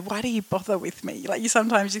you bother with me? Like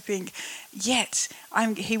sometimes you think, yet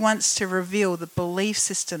he wants to reveal the belief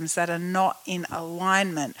systems that are not in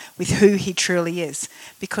alignment with who he truly is.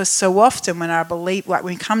 Because so often when when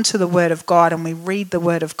we come to the Word of God and we read the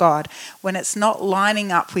Word of God, when it's not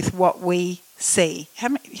lining up with what we see.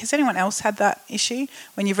 Has anyone else had that issue?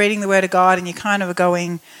 When you're reading the Word of God and you kind of are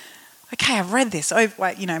going, okay, I've read this.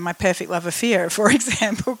 My perfect love of fear, for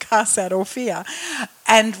example, casts out all fear.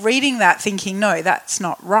 And reading that thinking, no, that's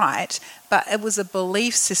not right. But it was a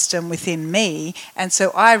belief system within me. And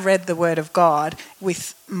so I read the Word of God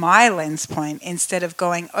with my lens point instead of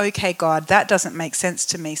going, okay, God, that doesn't make sense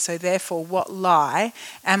to me. So therefore, what lie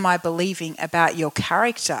am I believing about your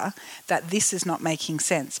character that this is not making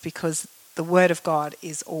sense? Because the Word of God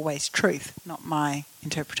is always truth, not my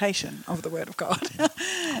interpretation of the Word of God.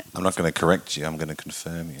 I'm not going to correct you. I'm going to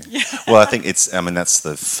confirm you. Yeah. Well, I think that's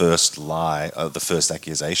the first lie, the first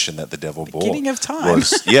accusation that the devil brought. Beginning of time.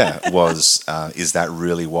 Is that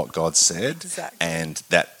really what God said? Exactly. And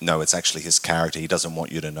it's actually his character. He doesn't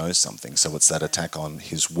want you to know something. So it's that attack on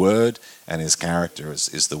his word and his character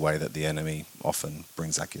is the way that the enemy often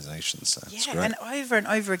brings accusations. So it's great. And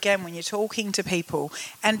over again when you're talking to people,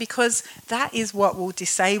 and because that is what will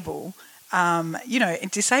disable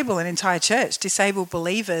disable an entire church, disable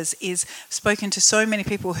believers, is spoken to so many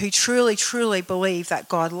people who truly, truly believe that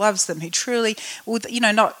God loves them, who truly,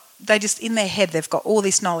 they just in their head, they've got all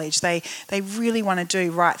this knowledge. They really want to do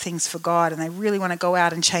right things for God and they really want to go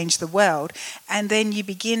out and change the world. And then you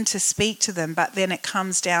begin to speak to them, but then it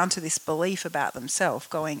comes down to this belief about themselves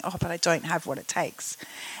going, oh, but I don't have what it takes.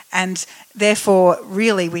 And therefore,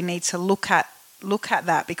 really, we need to look at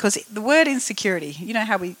that, because the word insecurity,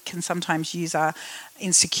 how we can sometimes use our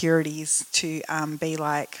insecurities to be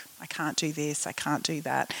like, I can't do this, I can't do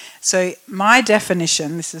that. So my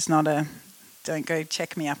definition, this is not don't go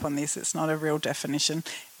check me up on this, it's not a real definition,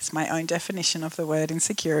 it's my own definition of the word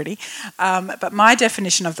insecurity. But my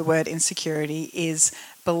definition of the word insecurity is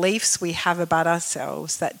beliefs we have about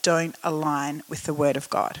ourselves that don't align with the Word of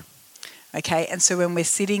God. Okay, and so when we're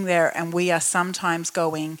sitting there and we are sometimes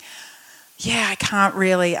going, yeah, I can't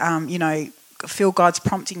really, feel God's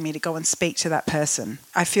prompting me to go and speak to that person.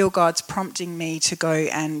 I feel God's prompting me to go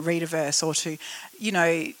and read a verse, or to,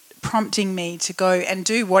 prompting me to go and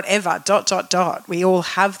do whatever, ... We all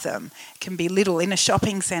have them. It can be little in a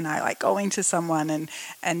shopping centre, like going to someone and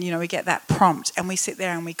we get that prompt and we sit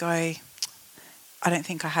there and we go, I don't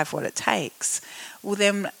think I have what it takes. Well,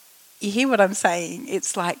 then you hear what I'm saying?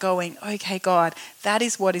 It's like going, okay, God, that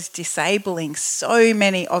is what is disabling so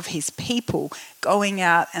many of his people going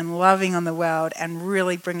out and loving on the world and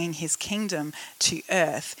really bringing his kingdom to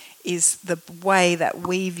earth, is the way that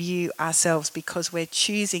we view ourselves, because we're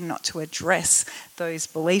choosing not to address those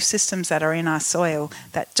belief systems that are in our soil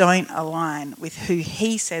that don't align with who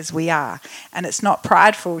he says we are. And it's not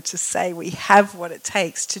prideful to say we have what it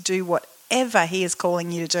takes to do whatever he is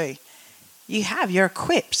calling you to do. You're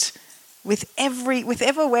equipped.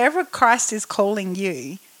 Wherever Christ is calling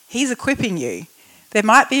you, he's equipping you. there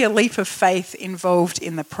might be a leap of faith involved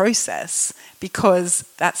in the process, because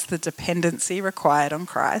that's the dependency required on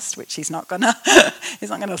Christ, which he's not gonna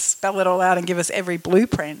spell it all out and give us every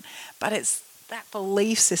blueprint. But it's that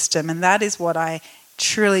belief system, and that is what I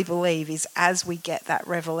truly believe is, as we get that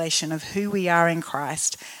revelation of who we are in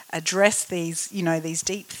Christ, address these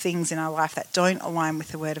deep things in our life that don't align with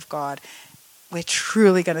the Word of God, we're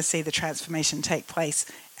truly going to see the transformation take place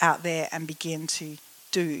out there and begin to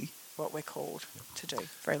do what we're called to do.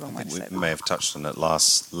 Very long way to say that. We may have touched on it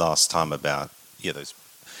last time about those.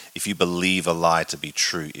 If you believe a lie to be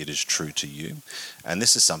true, it is true to you. And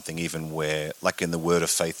this is something even where, like in the Word of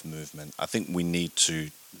Faith movement, I think we need to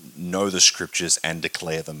know the scriptures and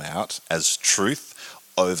declare them out as truth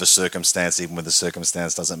over circumstance, even when the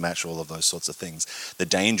circumstance doesn't match, all of those sorts of things. The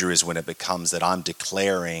danger is when it becomes that I'm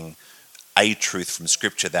declaring a truth from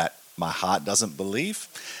scripture that my heart doesn't believe.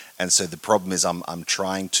 And so the problem is I'm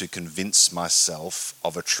trying to convince myself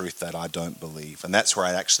of a truth that I don't believe. And that's where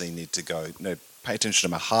I actually need to go, pay attention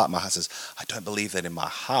to my heart. My heart says, I don't believe that in my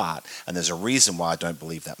heart. And there's a reason why I don't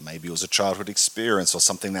believe that. Maybe it was a childhood experience or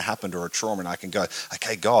something that happened or a trauma. And I can go,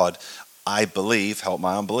 okay, God, I believe, help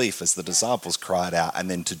my unbelief, as the disciples cried out. And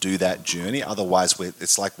then to do that journey. Otherwise,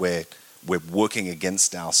 it's like we're working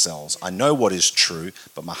against ourselves. I know what is true,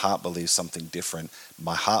 but my heart believes something different.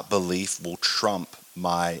 My heart belief will trump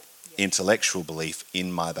my intellectual belief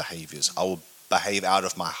in my behaviors. I will behave out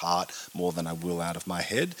of my heart more than I will out of my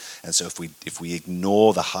head. And so if we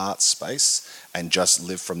ignore the heart space and just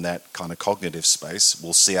live from that kind of cognitive space,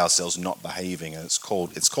 we'll see ourselves not behaving. And it's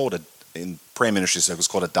called in prayer ministry circles,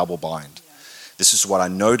 called a double bind. This is what I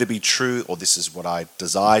know to be true, or this is what I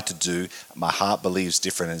desire to do. My heart believes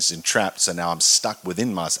different and is entrapped, so now I'm stuck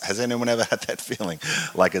within myself. Has anyone ever had that feeling?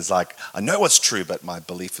 It's like, I know what's true, but my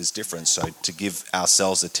belief is different. So to give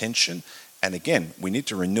ourselves attention, and again, we need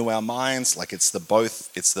to renew our minds. It's the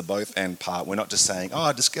both and part. We're not just saying,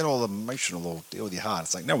 just get all emotional or deal with your heart.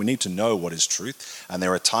 It's like, no, we need to know what is truth. And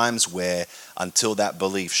there are times where, until that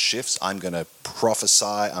belief shifts, I'm going to prophesy,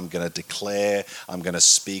 I'm going to declare, I'm going to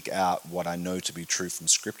speak out what I know to be true from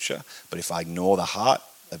Scripture. But if I ignore the heart,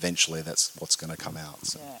 eventually that's what's going to come out.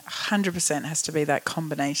 So. Yeah, 100% has to be that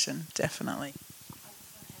combination, definitely.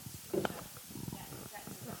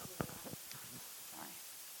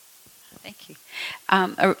 Thank you.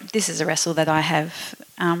 This is a wrestle that I have,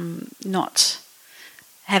 not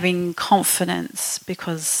having confidence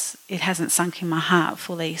because it hasn't sunk in my heart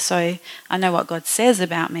fully. So I know what God says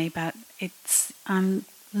about me, but I'm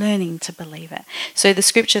learning to believe it. So the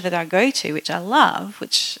scripture that I go to, which I love,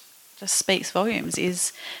 which just speaks volumes,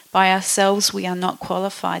 is, by ourselves we are not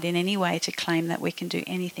qualified in any way to claim that we can do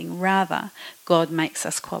anything. Rather, God makes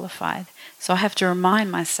us qualified. So I have to remind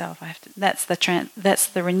myself. That's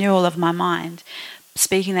the renewal of my mind,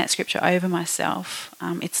 speaking that scripture over myself.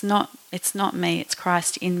 It's not me. It's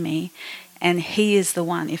Christ in me, and He is the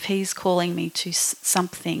one. If He's calling me to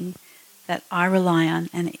something that I rely on,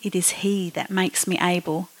 and it is He that makes me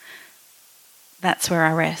able, that's where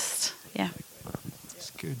I rest. Yeah. That's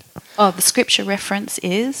good. Oh, the scripture reference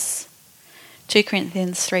is 2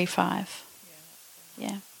 Corinthians 3:5.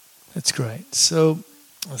 Yeah. That's great. So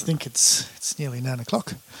I think it's nearly 9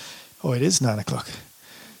 o'clock. Oh, it is 9 o'clock.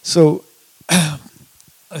 So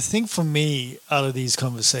I think for me, out of these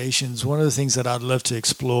conversations, one of the things that I'd love to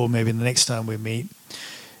explore maybe the next time we meet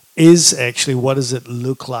is actually, what does it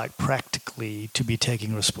look like practically to be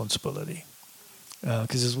taking responsibility?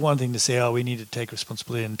 Because there's one thing to say, we need to take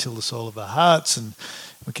responsibility until the soul of our hearts, and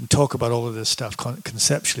we can talk about all of this stuff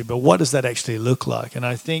conceptually, but what does that actually look like? And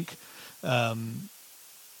I think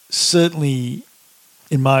certainly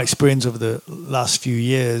in my experience over the last few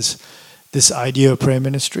years, this idea of prayer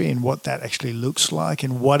ministry and what that actually looks like,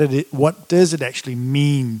 and what does it actually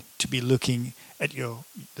mean to be looking at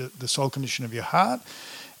the soul condition of your heart,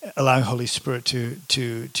 allowing Holy Spirit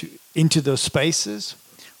to into those spaces.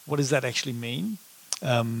 What does that actually mean?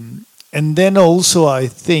 And then also, I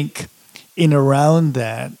think in around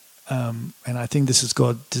that, and I think this is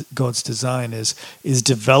God's design, is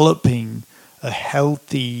developing a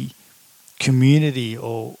healthy community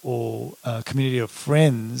or a community of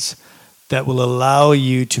friends that will allow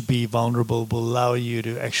you to be vulnerable, will allow you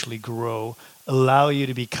to actually grow, allow you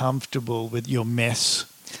to be comfortable with your mess,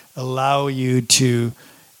 allow you to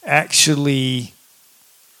actually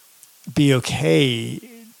be okay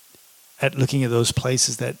at looking at those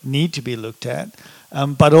places that need to be looked at,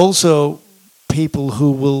 but also people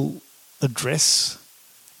who will address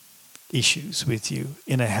issues with you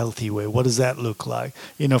in a healthy way. What does that look like?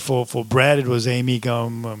 For Brad, it was Amy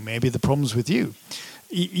going, well, maybe the problem's with you.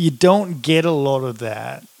 You don't get a lot of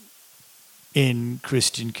that in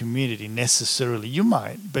Christian community necessarily. You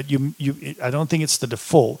might, but I don't think it's the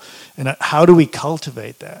default. And how do we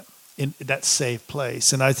cultivate that in that safe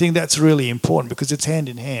place? And I think that's really important because it's hand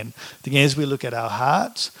in hand. I think as we look at our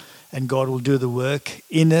hearts, and God will do the work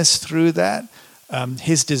in us through that.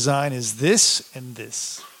 His design is this and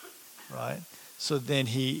this, right? So then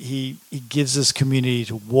he gives us community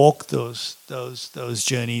to walk those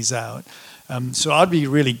journeys out. So I'd be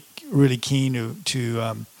really keen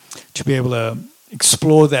to be able to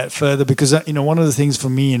explore that further, because one of the things for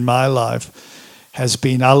me in my life has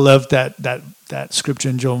been, I love that scripture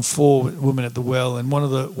in John 4, woman at the well, and one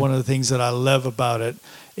of the things that I love about it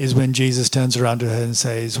is when Jesus turns around to her and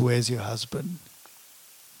says, "Where's your husband?"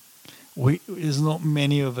 There's not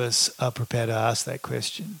many of us are prepared to ask that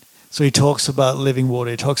question. So he talks about living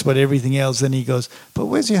water, he talks about everything else, then he goes, "But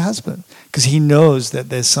where's your husband?" Because he knows that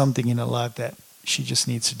there's something in her life that she just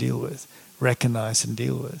needs to deal with, recognize and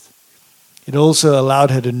deal with. It also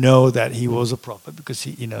allowed her to know that he was a prophet, because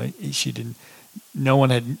she didn't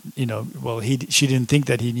think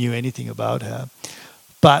that he knew anything about her.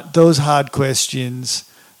 But those hard questions,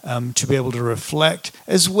 to be able to reflect,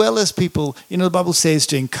 as well as people, the Bible says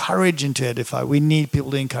to encourage and to edify. We need people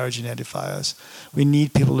to encourage and edify us. We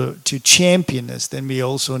need people to champion us. Then we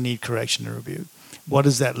also need correction and rebuke. What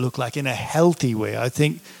does that look like in a healthy way? I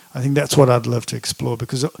think that's what I'd love to explore,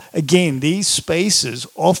 because again, these spaces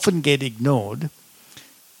often get ignored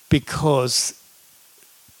because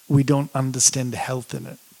we don't understand the health in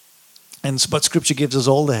it. But Scripture gives us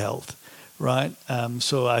all the health, right?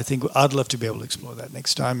 So I think I'd love to be able to explore that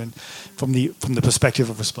next time, and from the perspective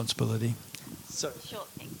of responsibility. So. Sure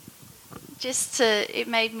thing. It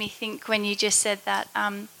made me think when you just said that,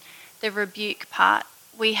 the rebuke part.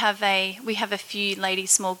 We have a few lady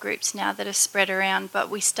small groups now that are spread around, but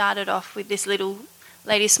we started off with this little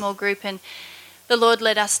lady small group, and the Lord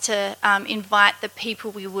led us to invite the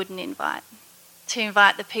people we wouldn't invite, to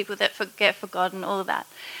invite the people that get forgotten, all of that.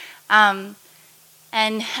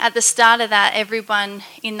 And at the start of that, everyone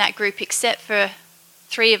in that group, except for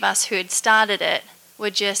 3 of us who had started it, were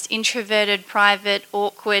just introverted, private,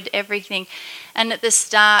 awkward, everything. And at the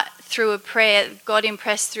start, through a prayer, God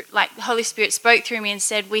impressed through, the Holy Spirit spoke through me and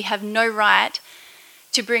said, "We have no right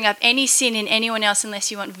to bring up any sin in anyone else unless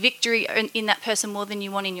you want victory in that person more than you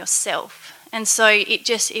want in yourself." And so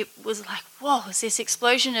it was like, whoa, it's this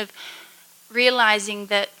explosion of realizing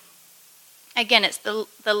that, again, it's the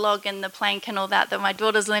log and the plank and all that my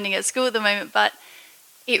daughter's learning at school at the moment, but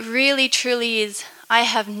it really, truly is, I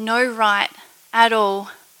have no right at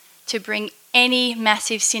all to bring any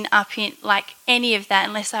massive sin up in, any of that,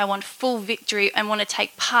 unless I want full victory and want to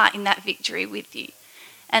take part in that victory with you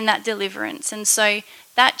and that deliverance. And so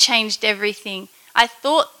that changed everything. I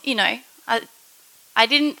thought, I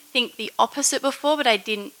didn't think the opposite before, but I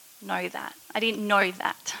didn't know that.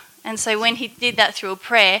 And so when he did that through a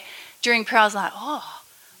prayer, during prayer I was like, oh,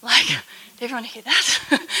 did everyone hear that?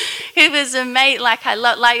 It was amazing. Like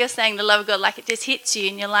you're saying, the love of God, it just hits you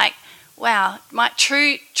and you're like, wow, my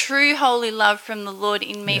true holy love from the Lord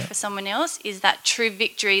in me for someone else is that true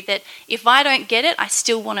victory that if I don't get it, I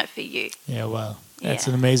still want it for you. Yeah, wow. That's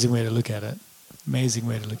an amazing way to look at it.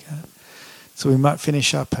 So we might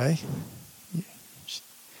finish up, hey? You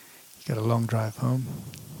got a long drive home.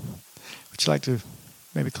 Would you like to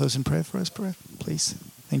maybe close in prayer for us, please?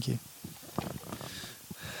 Thank you.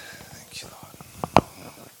 Thank you, Lord.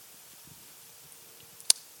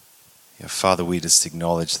 Yeah, Father, we just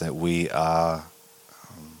acknowledge that we are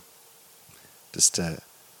just a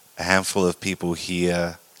handful of people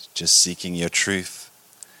here just seeking your truth,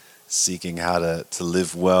 seeking how to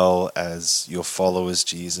live well as your followers,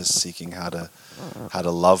 Jesus, seeking how to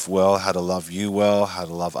love well, how to love you well, how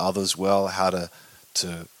to love others well, how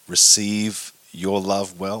to receive your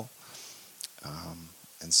love well.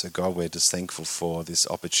 And so, God, we're just thankful for this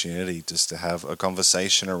opportunity just to have a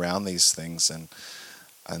conversation around these things.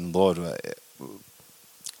 And Lord,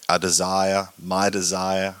 our desire, my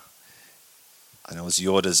desire, I know it's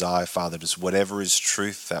your desire, Father, just whatever is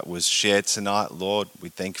truth that was shared tonight, Lord,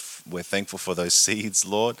 we're thankful for those seeds,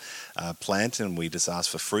 Lord, planted, and we just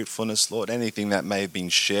ask for fruitfulness, Lord. Anything that may have been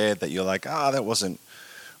shared that you're like, that wasn't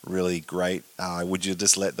really great, would you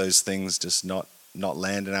just let those things just not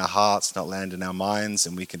land in our hearts, not land in our minds,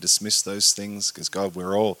 and we can dismiss those things, because God, we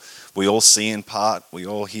all see in part, we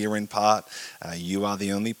all hear in part. You are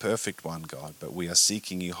the only perfect one, God, but we are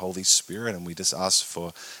seeking you, Holy Spirit, and we just ask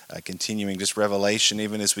for continuing just revelation,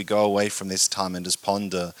 even as we go away from this time and just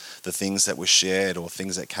ponder the things that were shared or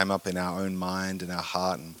things that came up in our own mind and our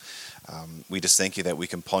heart. And we just thank you that we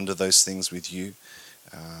can ponder those things with you,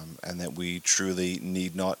 and that we truly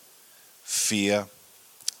need not fear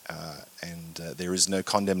and there is no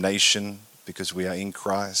condemnation because we are in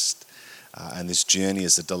Christ. And this journey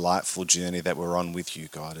is a delightful journey that we're on with you,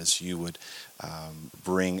 God, as you would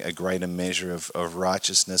bring a greater measure of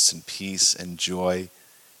righteousness and peace and joy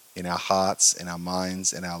in our hearts, in our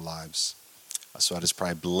minds, in our lives. So I just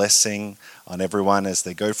pray blessing on everyone as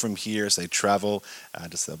they go from here, as they travel,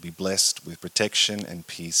 just they'll be blessed with protection and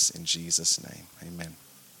peace in Jesus' name. Amen.